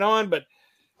that point on, but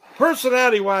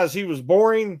personality-wise, he was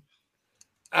boring.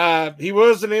 He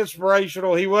wasn't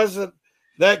inspirational. He wasn't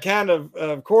that kind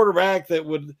of quarterback that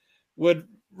would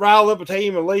rile up a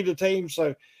team and lead a team.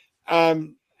 So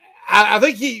I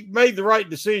think he made the right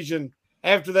decision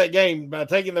after that game by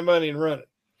taking the money and running.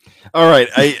 All right.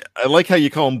 I like how you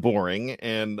call him boring,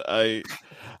 and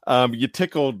you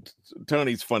tickled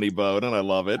Tony's funny bone, and I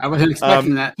love it. I wasn't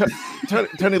expecting that.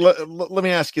 Tony, let me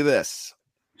ask you this.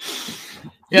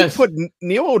 Yes. You put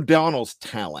Neil O'Donnell's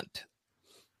talent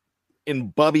in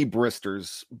Bubby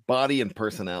Brister's body and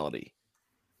personality.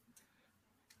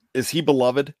 Is he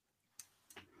beloved?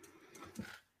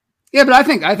 Yeah, but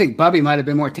I think Bubby might have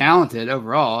been more talented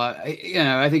overall. I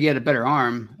think he had a better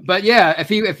arm. But yeah,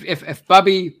 if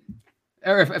Bubby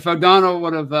or if O'Donnell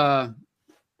would have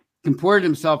comported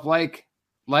himself like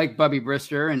Bubby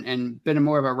Brister and been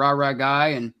more of a rah-rah guy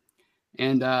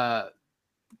and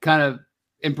kind of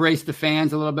embraced the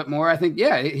fans a little bit more, I think,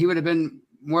 yeah, he would have been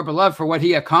more beloved for what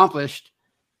he accomplished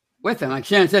with them. Like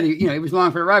Shannon said, he was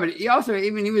long for the ride, but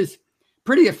he was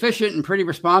pretty efficient and pretty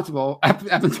responsible up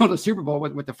until the Super Bowl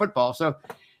with the football. So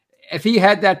if he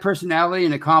had that personality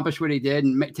and accomplished what he did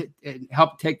and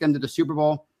helped take them to the Super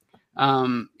Bowl,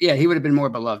 he would have been more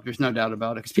beloved. There's no doubt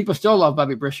about it, because people still love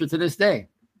Bubby Brister to this day.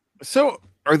 So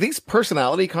are these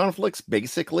personality conflicts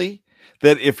basically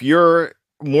that if you're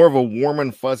more of a warm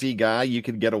and fuzzy guy, you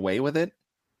could get away with it?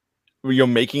 You're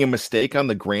making a mistake on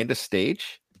the grandest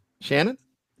stage, Shannon?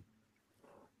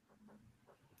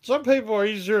 Some people are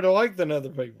easier to like than other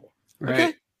people.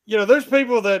 Right. Okay. There's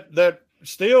people that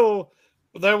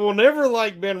will never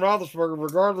like Ben Roethlisberger,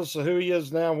 regardless of who he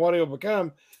is now and what he'll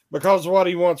become, because of what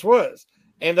he once was.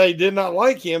 And they did not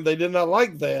like him. They did not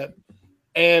like that.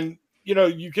 And,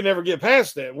 you can never get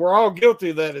past that. We're all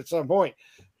guilty of that at some point.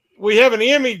 We have an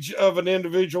image of an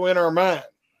individual in our mind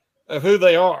of who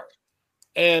they are.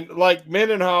 And like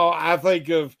Mendenhall, I think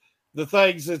of the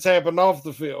things that's happened off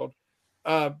the field.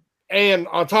 And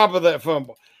on top of that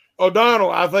fumble,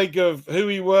 O'Donnell, I think of who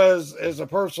he was as a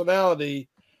personality,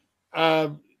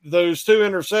 those 2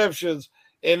 interceptions,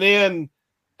 and then,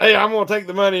 hey, I'm going to take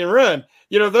the money and run.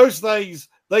 Those things,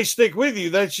 they stick with you.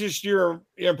 That's just your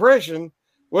impression.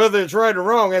 Whether it's right or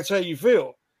wrong, that's how you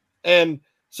feel. And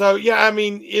so,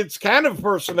 it's kind of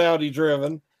personality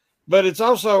driven, but it's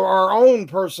also our own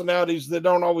personalities that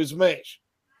don't always mesh.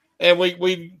 And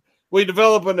we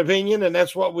develop an opinion, and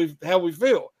that's how we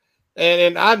feel.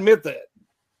 And I admit that.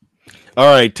 All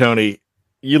right, Tony,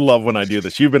 you love when I do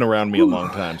this. You've been around me a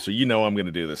long time, so I'm going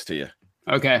to do this to you.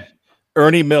 Okay.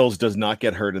 Ernie Mills does not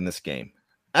get hurt in this game.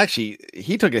 Actually,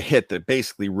 he took a hit that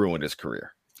basically ruined his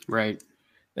career. Right.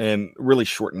 And really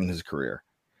shortened his career.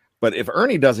 But if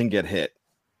Ernie doesn't get hit,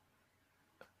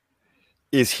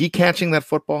 is he catching that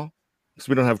football? Because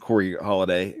we don't have Corey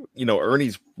Holiday.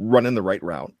 Ernie's running the right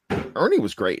route. Ernie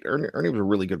was great. Ernie was a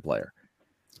really good player.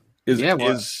 Is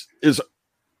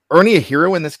Ernie a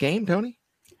hero in this game, Tony?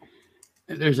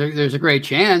 There's a great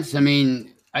chance. I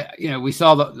mean, we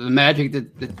saw the magic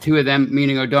that the 2 of them,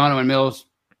 meaning O'Donnell and Mills,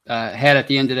 had at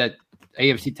the end of that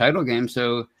AFC title game.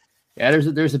 So, yeah,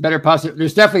 there's a better possibility.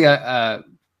 There's definitely a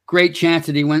great chance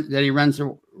that he runs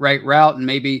the right route, and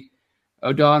maybe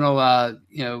O'Donnell,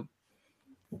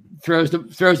 throws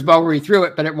the ball where he threw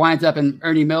it, but it winds up in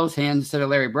Ernie Mills' hands instead of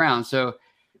Larry Brown. So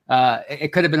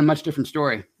it could have been a much different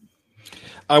story.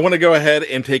 I want to go ahead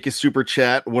and take a super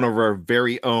chat. One of our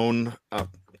very own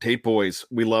Tate boys.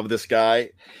 We love this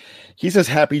guy. He says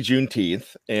happy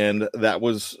Juneteenth, and that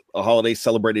was a holiday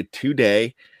celebrated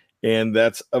today, and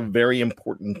that's a very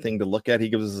important thing to look at. He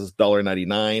gives us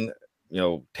 $1.99.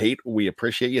 Tate, we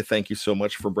appreciate you. Thank you so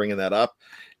much for bringing that up.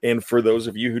 And for those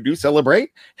of you who do celebrate,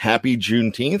 happy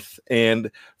Juneteenth.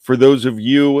 And for those of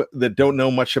you that don't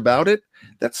know much about it,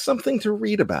 that's something to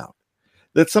read about.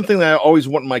 That's something that I always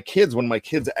want my kids, when my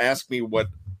kids ask me what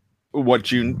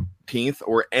Juneteenth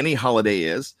or any holiday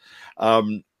is.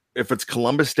 If it's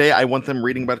Columbus Day, I want them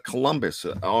reading about Columbus.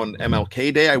 On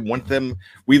MLK Day, I want them,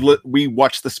 we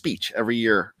watch the speech every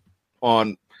year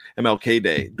on MLK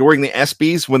Day. During the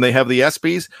ESPYs, when they have the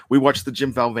ESPYs, we watch the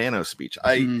Jim Valvano speech.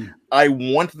 I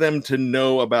want them to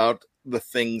know about the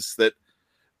things that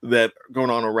are going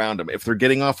on around them. If they're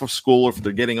getting off of school, if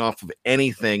they're getting off of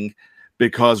anything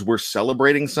because we're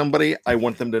celebrating somebody, I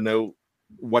want them to know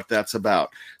what that's about.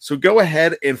 So go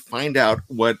ahead and find out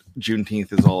what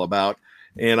Juneteenth is all about.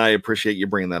 And I appreciate you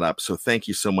bringing that up. So thank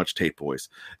you so much, Tate Boys.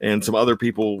 And some other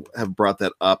people have brought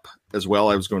that up as well.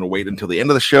 I was going to wait until the end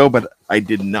of the show, but I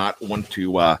did not want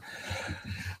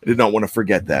to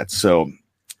forget that. So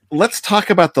let's talk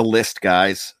about the list,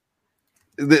 guys.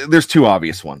 There's two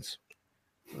obvious ones.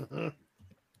 Mm-hmm.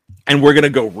 And we're going to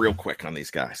go real quick on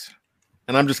these guys.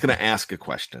 And I'm just going to ask a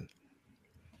question.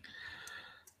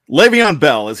 Le'Veon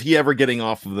Bell, is he ever getting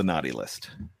off of the naughty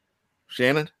list?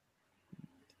 Shannon?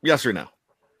 Yes or no?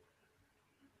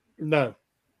 No.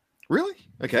 Really?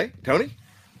 Okay. Tony?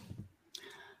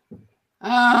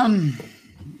 I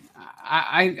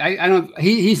don't.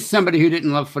 He's somebody who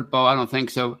didn't love football. I don't think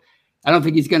so. I don't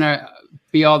think he's going to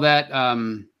be all that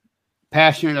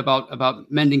passionate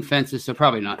about mending fences. So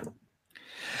probably not.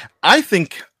 I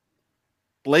think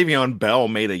Le'Veon Bell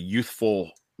made a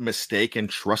youthful mistake in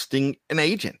trusting an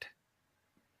agent,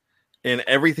 and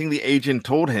everything the agent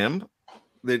told him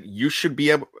that you should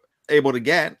be able to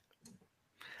get.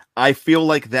 I feel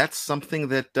like that's something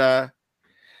that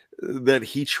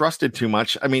he trusted too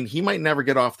much. I mean, he might never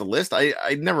get off the list. I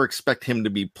never expect him to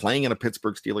be playing in a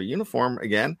Pittsburgh Steelers uniform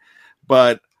again,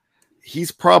 but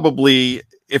he's probably,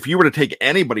 if you were to take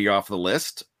anybody off the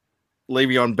list,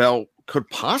 Le'Veon Bell could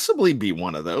possibly be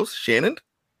one of those. Shannon?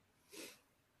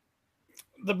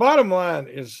 The bottom line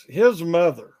is his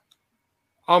mother,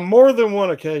 on more than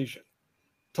one occasion,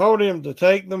 told him to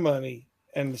take the money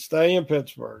and to stay in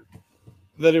Pittsburgh,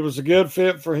 that it was a good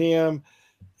fit for him.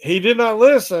 He did not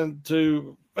listen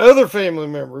to other family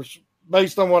members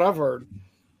based on what I've heard.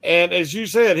 And as you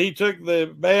said, he took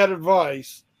the bad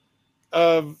advice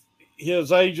of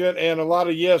his agent and a lot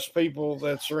of yes people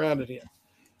that surrounded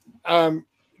him.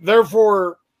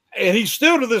 Therefore, and he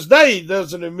still to this day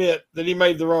doesn't admit that he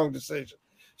made the wrong decision.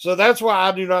 So that's why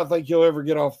I do not think he'll ever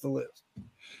get off the list.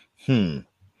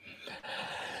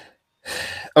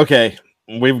 Okay,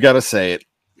 we've got to say it.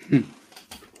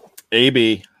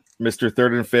 AB, Mr.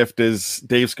 Third and Fifth, as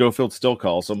Dave Schofield still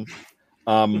calls him,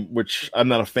 which I'm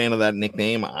not a fan of that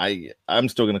nickname. I'm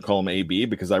still going to call him AB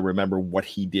because I remember what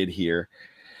he did here.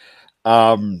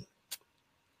 I'm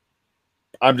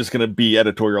just going to be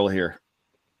editorial here.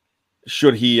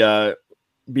 Should he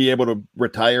be able to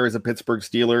retire as a Pittsburgh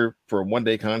Steeler for a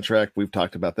one-day contract? We've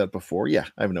talked about that before. Yeah,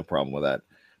 I have no problem with that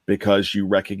because you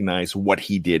recognize what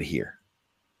he did here.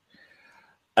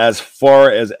 As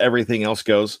far as everything else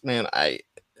goes, man,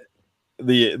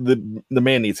 the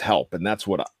man needs help, and that's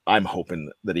what I'm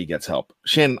hoping that he gets help.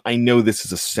 Shannon, I know this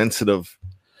is a sensitive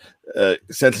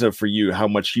for you, how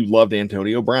much you loved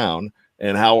Antonio Brown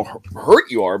and how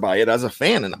hurt you are by it as a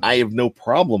fan, and I have no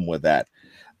problem with that.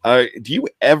 Do you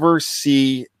ever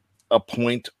see a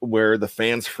point where the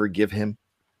fans forgive him?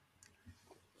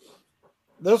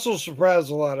 This will surprise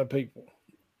a lot of people,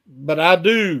 but I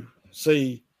do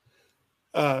see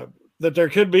that there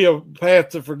could be a path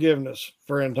to forgiveness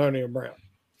for Antonio Brown.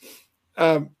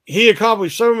 He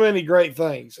accomplished so many great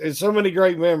things and so many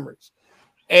great memories.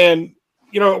 And,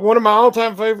 you know, one of my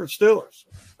all-time favorite Steelers.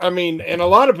 I mean, and a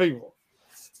lot of people.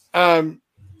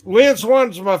 Lynn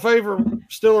Swan's my favorite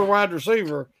Steeler wide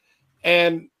receiver.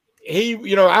 And he,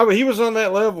 you know, he was on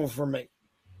that level for me.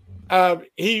 I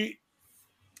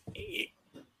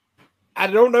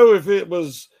don't know if it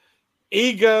was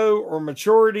ego or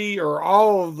maturity or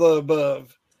all of the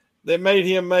above that made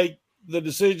him make the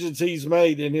decisions he's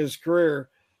made in his career.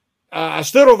 I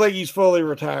still don't think he's fully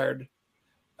retired.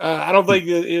 I don't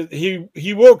think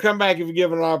he will come back if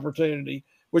given an opportunity,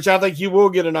 which I think he will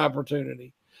get an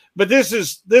opportunity. But this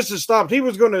is stopped. He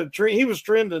was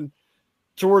trending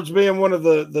towards being one of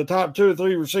the top 2 or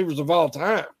 3 receivers of all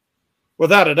time,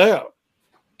 without a doubt.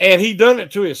 And he done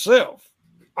it to himself.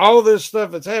 All this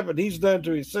stuff that's happened, he's done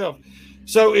to himself.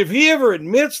 So if he ever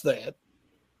admits that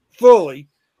fully,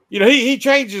 you know, he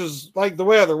changes like the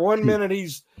weather. One minute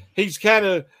he's kind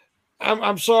of,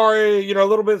 I'm sorry, you know, a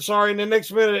little bit sorry. And the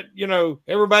next minute, you know,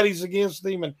 everybody's against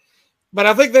him. But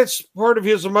I think that's part of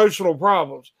his emotional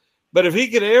problems. But if he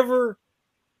could ever,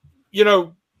 you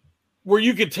know, where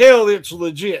you could tell it's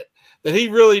legit, that he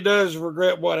really does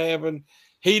regret what happened.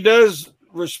 He does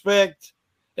respect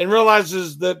and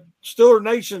realizes that Steeler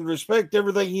Nation respect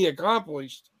everything he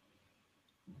accomplished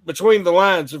between the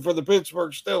lines and for the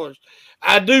Pittsburgh Steelers.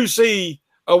 I do see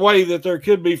a way that there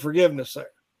could be forgiveness there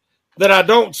that I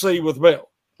don't see with Bell.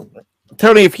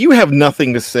 Tony, if you have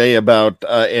nothing to say about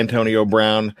Antonio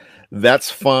Brown, that's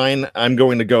fine. I'm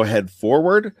going to go ahead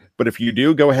forward. But if you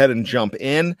do, go ahead and jump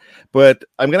in. But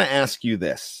I'm going to ask you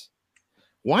this.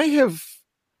 Why have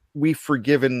we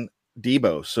forgiven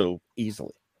Debo so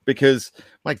easily? Because,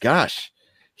 my gosh,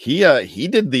 he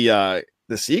did the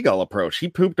seagull approach. He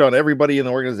pooped on everybody in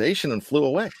the organization and flew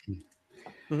away.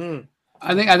 Mm-hmm.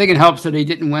 I think it helps that he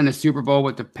didn't win a Super Bowl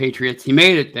with the Patriots. He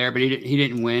made it there, but he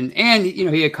didn't win. And,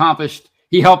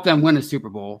 he helped them win a Super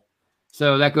Bowl.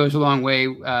 So that goes a long way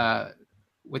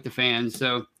with the fans.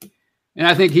 So, and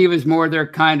I think he was more their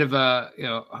kind of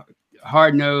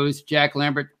hard-nosed Jack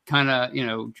Lambert kind of,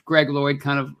 Greg Lloyd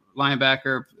kind of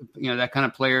linebacker, that kind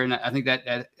of player. And I think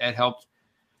that helped.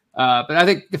 But I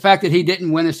think the fact that he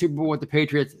didn't win a Super Bowl with the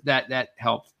Patriots, that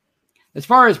helped. As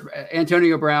far as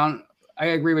Antonio Brown, I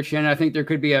agree with Shannon. I think there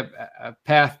could be a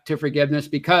path to forgiveness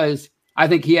because I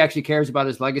think he actually cares about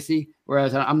his legacy,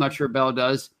 whereas I'm not sure Bell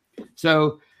does.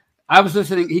 So I was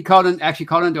listening. He called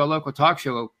into a local talk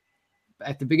show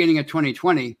at the beginning of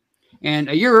 2020. And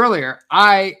a year earlier,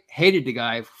 I hated the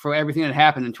guy for everything that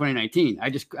happened in 2019.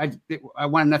 I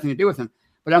wanted nothing to do with him.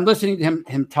 But I'm listening to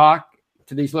him talk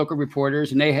to these local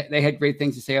reporters, and they had great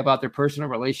things to say about their personal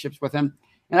relationships with him.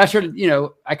 And I sort of,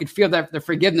 I could feel that the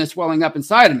forgiveness welling up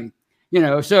inside of me,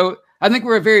 So I think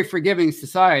we're a very forgiving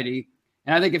society.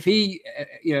 And I think if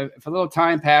if a little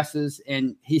time passes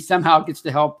and he somehow gets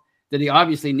the help that he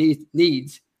obviously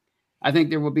needs, I think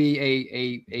there will be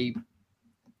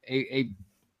a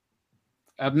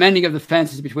mending of the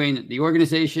fences between the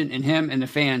organization and him and the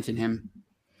fans and him.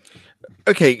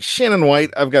 Okay, Shannon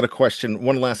White, I've got a question.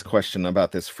 One last question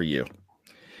about this for you.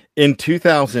 In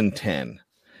 2010,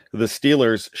 the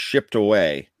Steelers shipped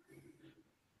away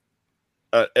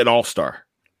an all-star,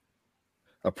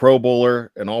 a Pro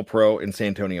Bowler, an All-Pro, and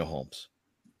Santonio Holmes.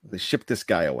 They shipped this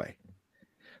guy away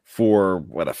for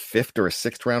a 5th or a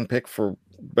 6th round pick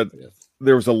but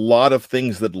there was a lot of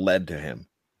things that led to him.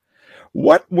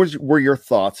 What were your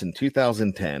thoughts in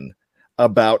 2010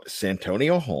 about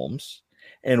Santonio Holmes,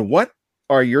 and what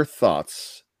are your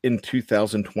thoughts in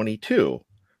 2022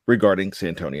 regarding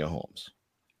Santonio Holmes?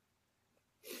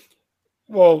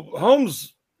 Well,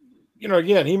 Holmes,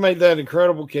 again, he made that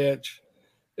incredible catch.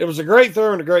 It was a great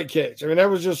throw and a great catch. I mean, that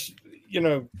was just,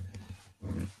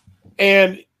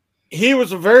 and he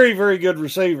was a very, very good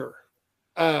receiver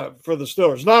for the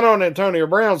Steelers. Not on Antonio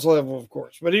Brown's level, of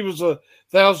course, but he was a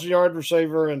 1,000-yard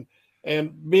receiver and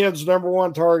Ben's number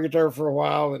one target there for a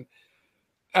while.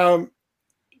 And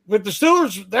with the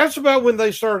Steelers, that's about when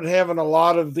they started having a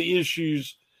lot of the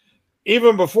issues.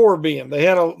 Even before Ben, they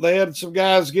had some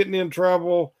guys getting in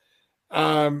trouble,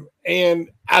 and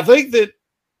I think that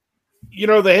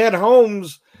they had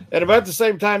Holmes at about the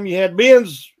same time you had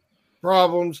Ben's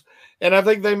problems, and I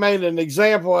think they made an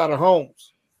example out of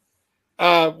Holmes,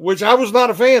 which I was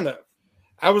not a fan of.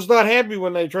 I was not happy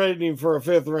when they traded him for a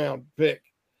 5th round pick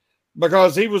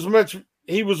because he was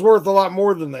worth a lot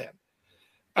more than that.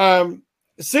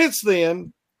 Since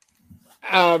then,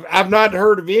 I've not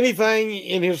heard of anything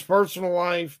in his personal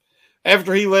life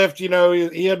after he left.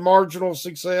 He had marginal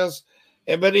success,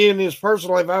 but in his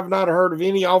personal life, I've not heard of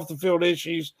any off the field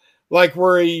issues like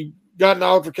where he got an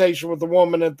altercation with a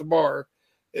woman at the bar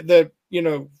that,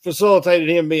 facilitated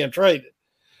him being traded.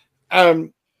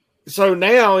 So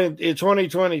now in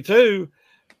 2022,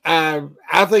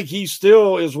 I think he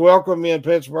still is welcome in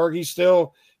Pittsburgh. He's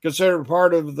still considered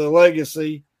part of the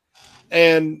legacy.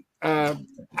 And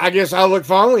I guess I look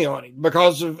fondly on him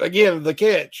because of, again, the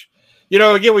catch.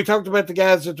 Again, we talked about the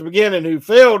guys at the beginning who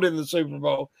failed in the Super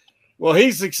Bowl. Well,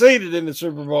 he succeeded in the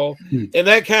Super Bowl, and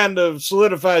that kind of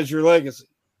solidifies your legacy.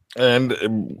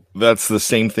 And that's the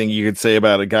same thing you could say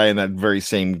about a guy in that very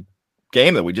same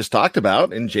game that we just talked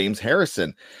about in James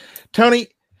Harrison. Tony,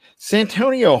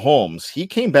 Santonio Holmes, he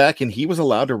came back and he was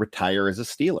allowed to retire as a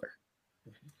Steeler.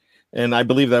 And I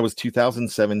believe that was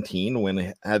 2017 when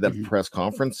they had that press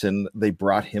conference and they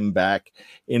brought him back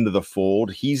into the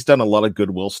fold. He's done a lot of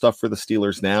goodwill stuff for the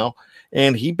Steelers now.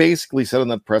 And he basically said in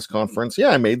that press conference,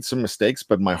 I made some mistakes,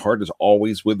 but my heart is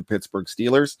always with the Pittsburgh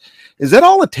Steelers. Is that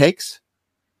all it takes?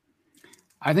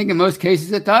 I think in most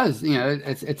cases it does.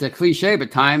 It's a cliche,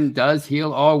 but time does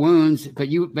heal all wounds. But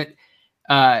you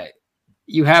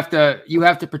have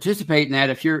to participate in that.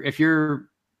 If you're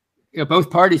both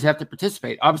parties have to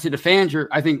participate. Obviously, the fans are,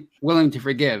 I think, willing to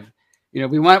forgive.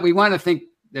 We want to think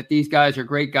that these guys are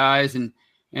great guys and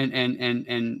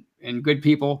good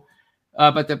people,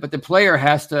 but the player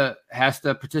has to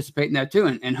participate in that too.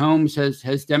 And Holmes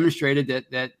has demonstrated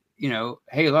that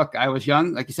hey, look, I was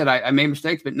young, like you said, I made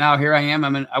mistakes, but now here I am.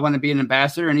 I want to be an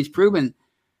ambassador, and he's proven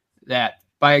that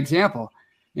by example.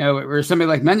 Where somebody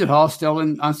like Mendenhall still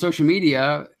on social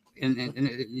media, and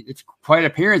it's quite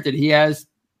apparent that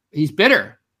he's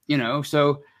bitter,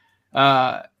 so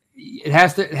it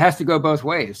has to go both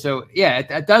ways. So yeah,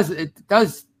 it does. It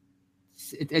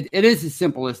is as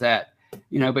simple as that,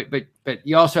 but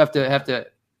you also have to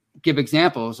give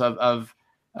examples of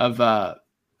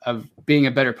being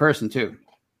a better person too.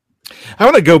 I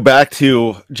want to go back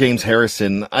to James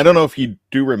Harrison. I don't know if you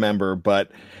do remember,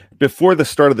 but before the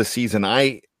start of the season,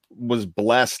 I was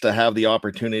blessed to have the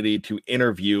opportunity to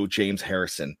interview James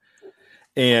Harrison,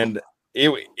 and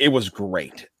it was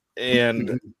great.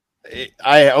 And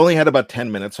I only had about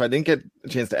 10 minutes, so I didn't get a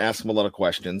chance to ask him a lot of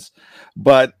questions.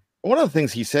 But one of the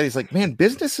things he said, he's like, man,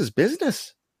 business is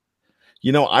business.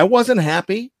 I wasn't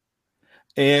happy,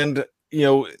 and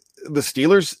the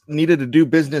Steelers needed to do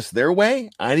business their way.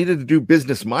 I needed to do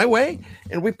business my way,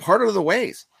 and we parted the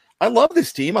ways. I love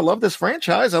this team. I love this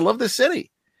franchise. I love this city.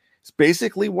 It's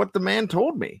basically what the man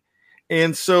told me.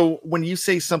 And so when you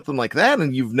say something like that,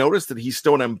 and you've noticed that he's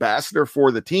still an ambassador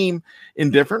for the team in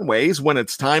different ways, when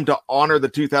it's time to honor the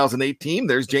 2008 team,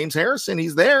 there's James Harrison.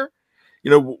 He's there.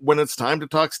 When it's time to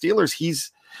talk Steelers,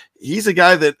 he's a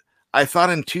guy that I thought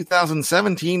in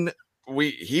 2017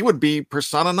 he would be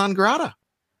persona non grata.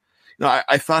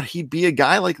 I thought he'd be a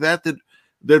guy like that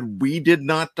we did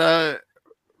not that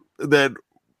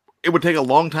it would take a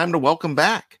long time to welcome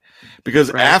back, because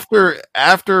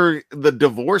after the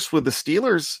divorce with the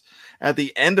Steelers at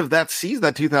the end of that season,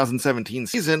 that 2017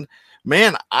 season,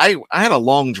 man, I had a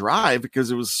long drive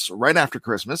because it was right after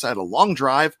Christmas. I had a long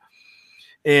drive,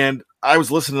 and I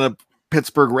was listening to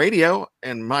Pittsburgh radio,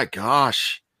 and my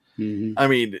gosh, I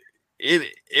mean,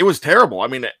 it was terrible. I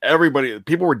mean,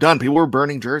 people were done. People were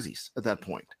burning jerseys at that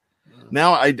point.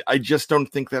 Now, I just don't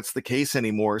think that's the case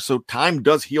anymore. So time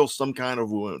does heal some kind of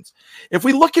wounds. If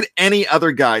we look at any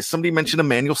other guys, somebody mentioned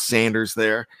Emmanuel Sanders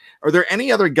there. Are there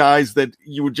any other guys that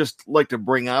you would just like to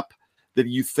bring up that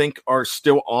you think are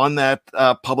still on that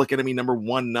public enemy number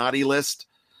one naughty list?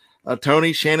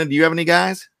 Tony, Shannon, do you have any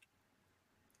guys?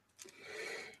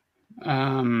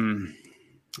 I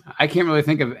can't really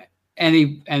think of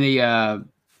any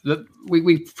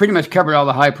we pretty much covered all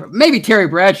the high maybe Terry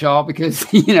Bradshaw, because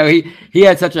he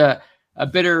had such a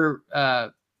bitter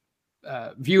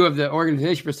view of the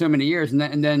organization for so many years, and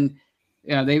then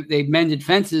they mended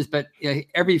fences, but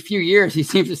every few years he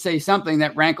seems to say something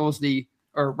that ruffles the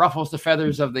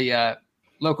feathers of the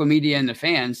local media and the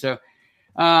fans. So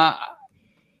other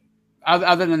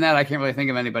than that, I can't really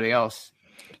think of anybody else.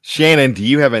 Shannon, do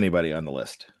you have anybody on the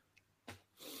list?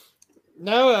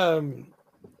 No,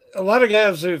 a lot of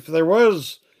guys. If there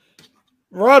was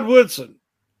Rod Woodson,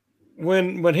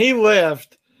 when he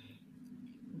left,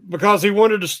 because he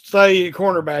wanted to stay at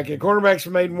cornerback, and cornerbacks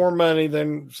have made more money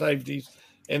than safeties,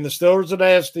 and the Steelers had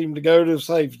asked him to go to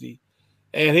safety,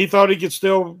 and he thought he could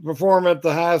still perform at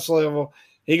the highest level.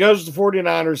 He goes to the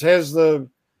 49ers, has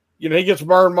he gets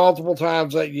burned multiple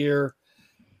times that year.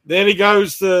 Then he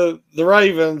goes to the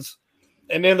Ravens,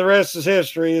 and then the rest is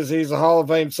history, as he's a Hall of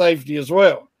Fame safety as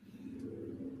well.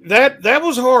 That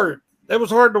was hard. That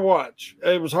was hard to watch.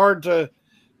 It was hard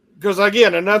because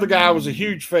again, another guy I was a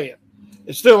huge fan.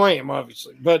 I still am,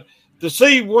 obviously. But to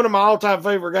see one of my all-time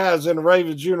favorite guys in a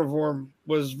Ravens uniform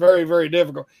was very, very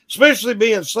difficult, especially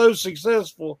being so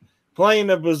successful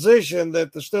playing a position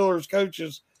that the Steelers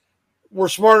coaches were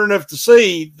smart enough to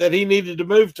see that he needed to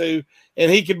move to,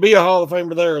 and he could be a Hall of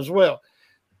Famer there as well.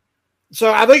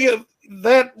 So I think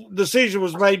that decision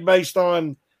was made based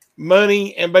on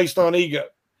money and based on ego,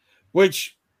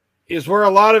 which is where a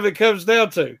lot of it comes down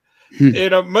to.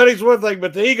 Money's one thing,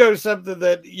 but the ego is something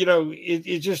that,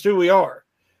 it's just who we are.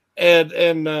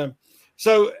 And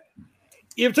so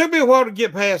it took me a while to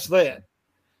get past that.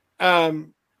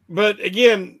 But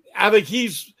again, I think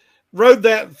he's rode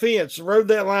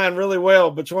that line really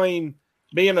well between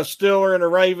being a Steeler and a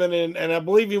Raven. And I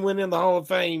believe he went in the Hall of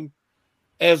Fame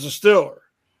as a Steeler,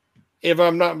 if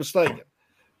I'm not mistaken.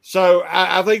 So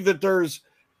I think that there's,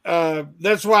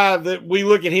 that's why that we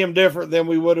look at him different than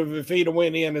we would have if he'd have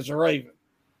went in as a Raven.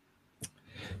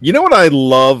 You know what I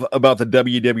love about the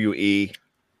WWE?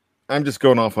 I'm just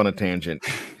going off on a tangent.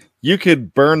 You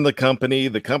could burn the company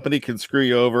could screw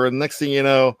you over, and next thing you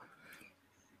know,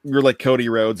 you're like Cody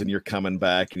Rhodes and you're coming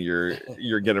back and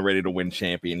you're getting ready to win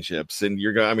championships, and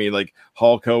like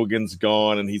Hulk Hogan's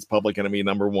gone and he's public enemy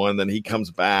number one. Then he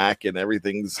comes back and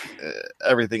everything's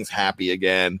happy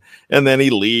again. And then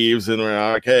he leaves and we're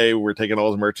like, okay, we're taking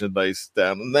all his merchandise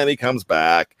down. And then he comes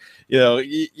back,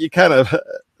 you kind of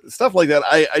stuff like that.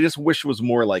 I just wish it was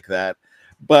more like that.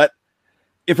 But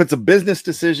if it's a business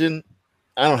decision,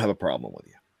 I don't have a problem with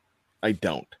you. I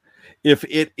don't. If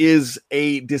it is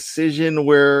a decision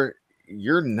where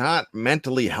you're not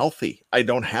mentally healthy, I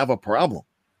don't have a problem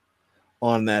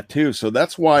on that too. So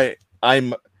that's why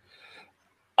I'm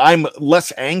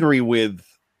less angry with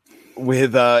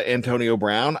Antonio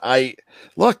Brown. A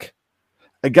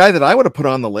guy that I would have put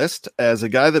on the list as a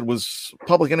guy that was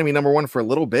public enemy number one for a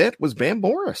little bit was Bam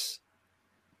Boris.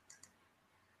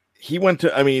 he went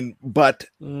to,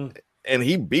 and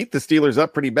he beat the Steelers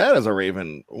up pretty bad as a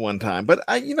Raven one time. But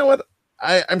you know what?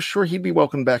 I'm sure he'd be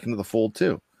welcomed back into the fold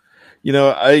too.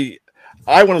 I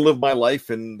want to live my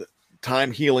life in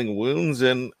time healing wounds.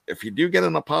 And if you do get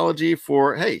an apology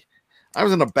for, hey, I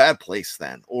was in a bad place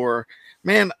then, or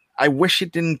man, I wish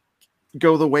it didn't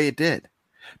go the way it did.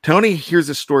 Tony hears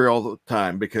this story all the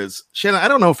time because Shannon, I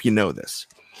don't know if you know this,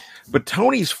 but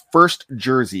Tony's first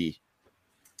jersey,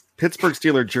 Pittsburgh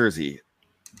Steelers jersey,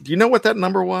 do you know what that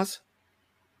number was?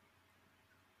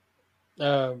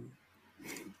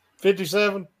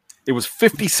 57. It was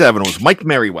 57. It was Mike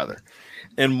Merriweather.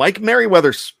 And Mike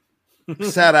Merriweather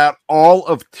sat out all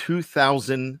of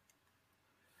 2000.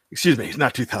 Excuse me,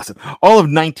 not 2000. All of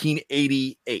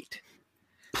 1988.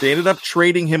 They ended up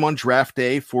trading him on draft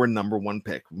day for a number 1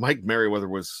 pick. Mike Merriweather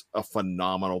was a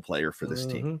phenomenal player for this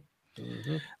team.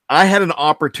 Mm-hmm. I had an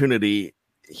opportunity.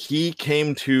 He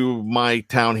came to my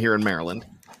town here in Maryland,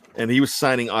 and he was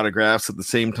signing autographs at the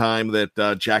same time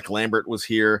that Jack Lambert was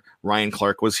here. Ryan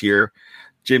Clark was here.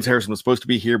 James Harrison was supposed to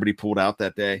be here, but he pulled out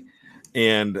that day.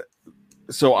 And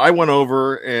so I went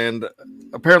over, and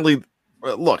apparently,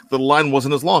 look, the line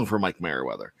wasn't as long for Mike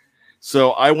Merriweather.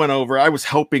 So I went over. I was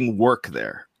helping work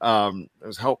there. I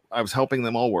was helping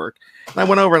them all work. And I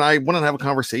went over and I wanted to have a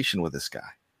conversation with this guy.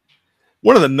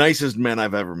 One of the nicest men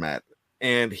I've ever met.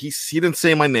 And he didn't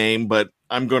say my name, but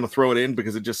I'm going to throw it in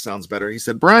because it just sounds better. He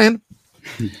said, Brian.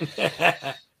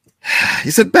 He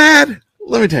said, bad.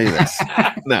 Let me tell you this.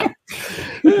 No.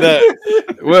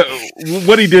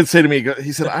 What he did say to me,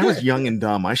 he said, I was young and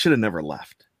dumb. I should have never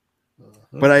left.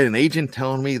 But I had an agent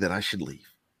telling me that I should leave.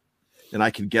 And I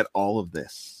could get all of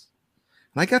this.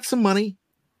 And I got some money,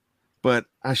 but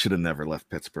I should have never left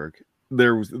Pittsburgh.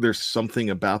 There's something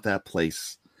about that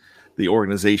place, the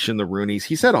organization, the Rooneys.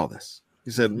 He said all this.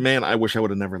 He said, man, I wish I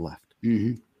would have never left.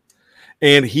 Mm-hmm.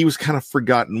 And he was kind of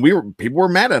forgotten. People were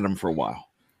mad at him for a while.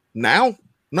 Now,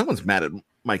 no one's mad at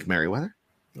Mike Merriweather.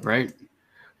 Right.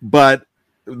 But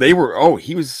he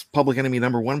was public enemy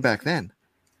number 1 back then.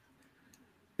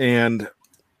 And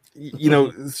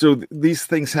so these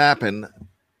things happen,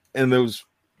 and there's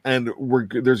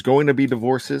going to be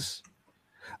divorces.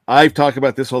 I've talked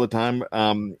about this all the time.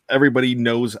 Everybody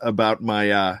knows about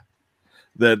my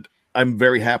that I'm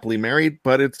very happily married,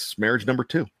 but it's marriage number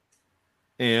 2.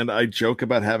 And I joke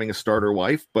about having a starter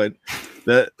wife, but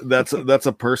that's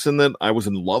a person that I was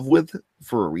in love with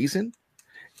for a reason.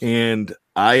 And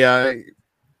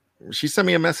she sent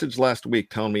me a message last week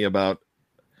telling me about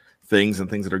things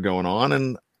that are going on,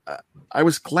 and I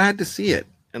was glad to see it,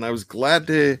 and I was glad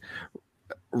to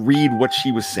read what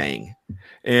she was saying,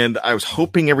 and I was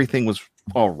hoping everything was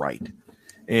all right.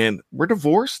 And we're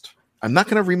divorced. I'm not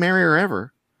going to remarry her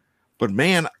ever, but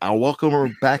man, I'll welcome her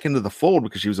back into the fold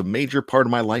because she was a major part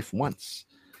of my life once.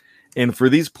 And for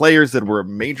these players that were a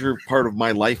major part of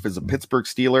my life as a Pittsburgh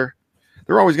Steeler,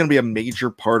 they're always going to be a major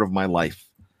part of my life,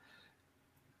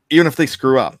 even if they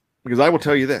screw up. Because I will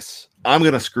tell you this, I'm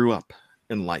going to screw up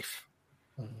in life.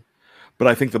 But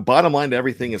I think the bottom line to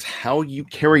everything is how you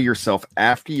carry yourself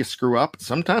after you screw up.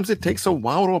 Sometimes it takes a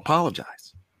while to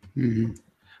apologize. Mm-hmm.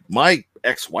 My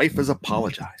ex-wife has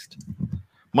apologized.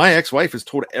 My ex-wife has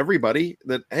told everybody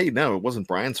that, hey, no, it wasn't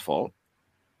Brian's fault.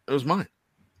 It was mine.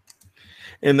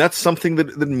 And that's something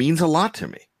that means a lot to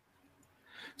me.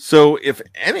 So if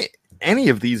any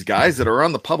of these guys that are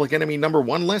on the public enemy number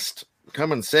 1 list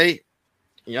come and say,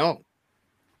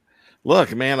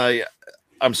 look, man,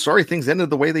 I'm sorry things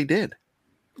ended the way they did.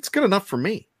 It's good enough for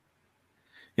me.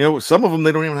 Some of them,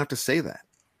 they don't even have to say that.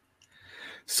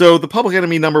 So the public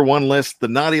enemy number 1 list, the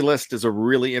naughty list, is a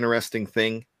really interesting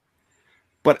thing.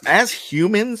 But as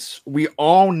humans, we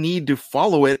all need to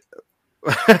follow it.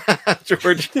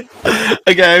 George,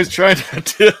 again, I was trying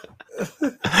to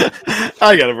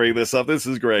I got to bring this up. This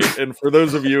is great. And for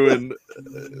those of you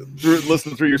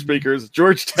listening through your speakers,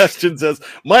 George Teston says,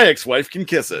 my ex-wife can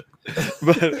kiss it.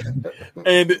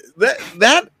 And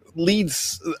that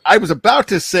leads, I was about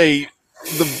to say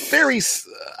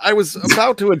I was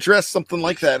about to address something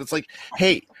like that. It's like,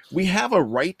 hey, we have a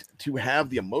right to have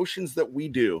the emotions that we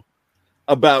do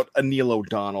about a Neil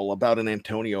O'Donnell, about an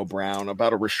Antonio Brown,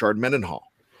 about a Rashard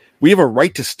Mendenhall. We have a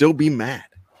right to still be mad.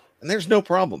 And there's no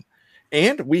problem.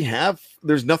 And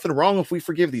there's nothing wrong if we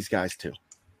forgive these guys too.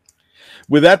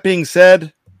 With that being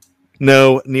said,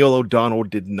 no, Neil O'Donnell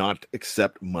did not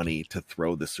accept money to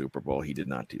throw the Super Bowl. He did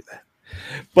not do that.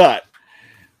 But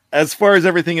as far as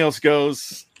everything else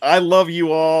goes, I love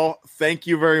you all. Thank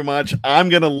you very much. I'm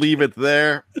going to leave it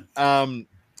there.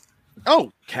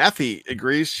 Kathy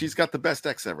agrees. She's got the best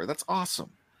ex ever. That's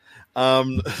awesome.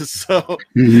 So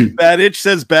Bad Itch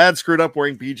says Bad screwed up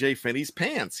wearing BJ Finney's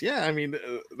pants. Yeah, I mean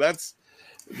that's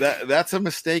a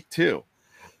mistake too.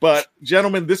 But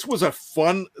gentlemen, this was a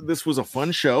fun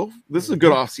show. This is a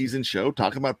good off-season show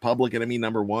talking about Public Enemy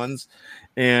number ones,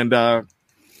 and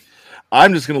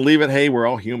I'm just going to leave it. Hey, we're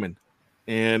all human,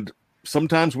 and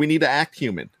sometimes we need to act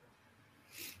human,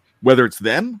 whether it's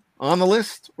them on the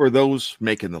list or those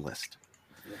making the list.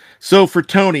 So for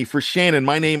Tony, for Shannon,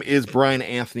 my name is Brian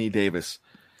Anthony Davis.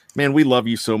 Man, we love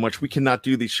you so much. We cannot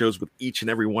do these shows with each and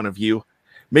every one of you.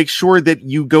 Make sure that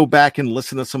you go back and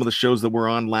listen to some of the shows that were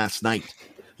on last night,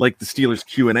 like the Steelers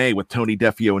Q&A with Tony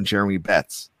Defio and Jeremy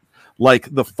Betts,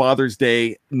 like the Father's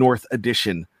Day North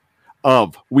edition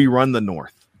of We Run the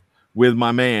North with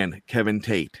my man, Kevin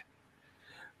Tate.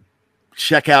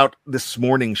 Check out this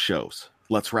morning's shows,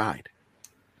 Let's Ride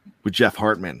with Jeff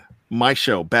Hartman, my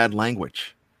show, Bad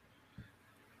Language,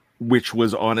 which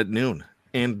was on at noon.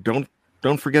 And don't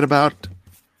forget about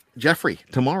Jeffrey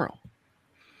tomorrow.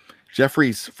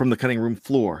 Jeffrey's from the cutting room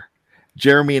floor.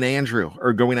 Jeremy and Andrew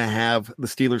are going to have the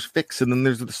Steelers Fix, and then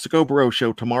there's the Scobro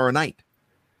show tomorrow night.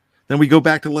 Then we go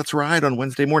back to Let's Ride on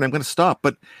Wednesday morning. I'm going to stop,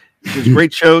 but there's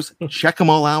great shows. Check them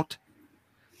all out.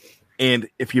 And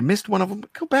if you missed one of them,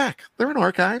 go back. They're in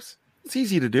archives. It's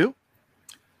easy to do.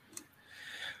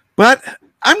 But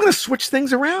I'm going to switch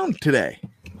things around today.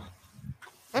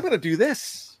 I'm going to do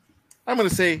this. I'm going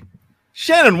to say,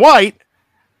 Shannon White,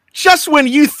 just when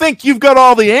you think you've got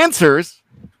all the answers,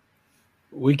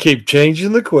 we keep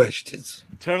changing the questions.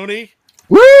 Tony.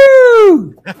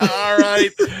 Woo! All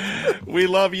right. We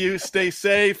love you. Stay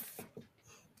safe.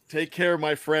 Take care,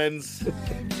 my friends.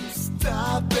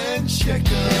 Stop and check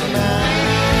them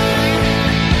out.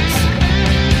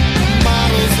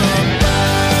 Models on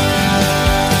bikes.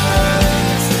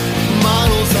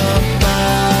 Models on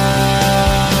bikes.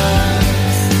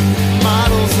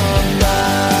 Models on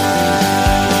bikes.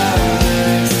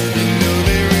 You know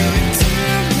they really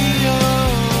turn me on.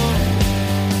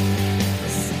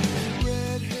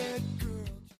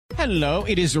 Hello,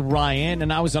 it is Ryan,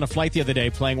 and I was on a flight the other day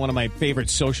playing one of my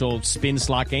favorite social spin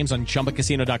slot games on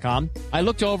ChumbaCasino.com. I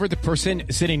looked over at the person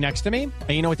sitting next to me, and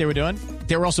you know what they were doing?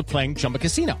 They were also playing Chumba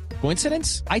Casino.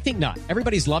 Coincidence? I think not.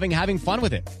 Everybody's loving having fun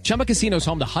with it. Chumba Casino is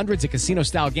home to hundreds of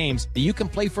casino-style games that you can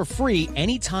play for free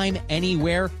anytime,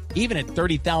 anywhere, even at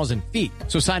 30,000 feet.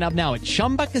 So sign up now at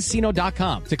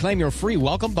ChumbaCasino.com to claim your free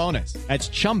welcome bonus. That's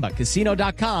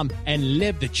ChumbaCasino.com and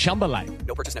live the Chumba life.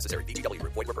 No purchase necessary. VGW.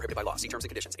 Void where prohibited by law. See terms and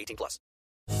conditions. 18+.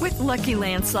 With Lucky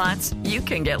Land Slots, you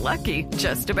can get lucky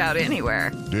just about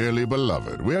anywhere. Dearly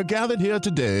beloved, we are gathered here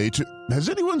today to... Has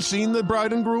anyone seen the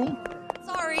bride and groom?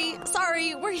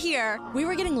 Sorry, we're here. We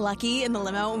were getting lucky in the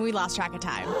limo and we lost track of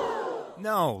time.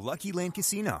 No, Lucky Land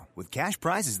Casino, with cash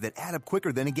prizes that add up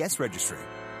quicker than a guest registry.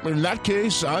 In that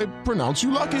case, I pronounce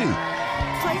you lucky.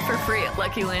 Play for free at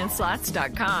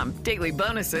LuckyLandSlots.com. Daily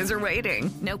bonuses are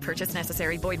waiting. No purchase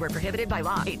necessary. Void where prohibited by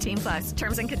law. 18+.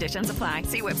 Terms and conditions apply.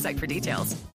 See website for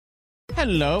details.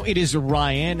 Hello, it is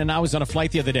Ryan, and I was on a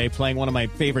flight the other day playing one of my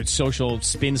favorite social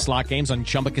spin slot games on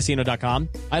ChumbaCasino.com.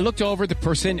 I looked over at the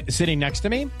person sitting next to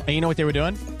me, and you know what they were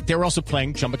doing? They were also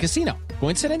playing Chumba Casino.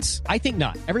 Coincidence? I think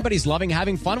not. Everybody's loving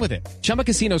having fun with it. Chumba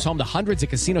Casino is home to hundreds of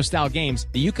casino-style games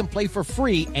that you can play for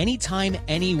free anytime,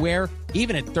 anywhere,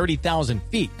 even at 30,000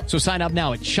 feet. So sign up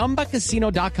now at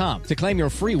ChumbaCasino.com to claim your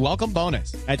free welcome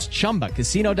bonus. That's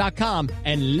ChumbaCasino.com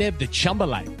and live the Chumba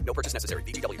life. No purchase necessary.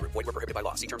 VGW. Void where prohibited by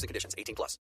law. See terms and conditions.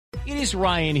 18+. It is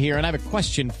Ryan here, and I have a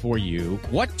question for you.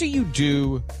 What do you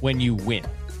do when you win?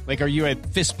 Like, are you a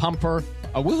fist pumper,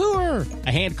 a woohooer,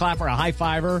 a hand clapper, a high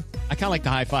fiver? I kind of like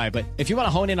the high five, but if you want to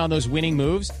hone in on those winning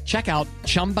moves, check out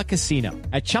Chumba Casino.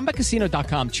 At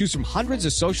ChumbaCasino.com, choose from hundreds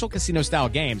of social casino-style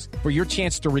games for your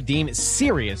chance to redeem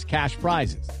serious cash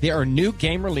prizes. There are new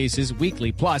game releases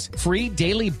weekly, plus free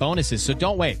daily bonuses, so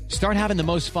don't wait. Start having the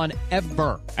most fun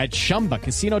ever at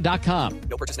ChumbaCasino.com.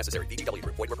 No purchase necessary. VGW.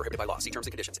 Void where prohibited by law. See terms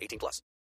and conditions. 18+.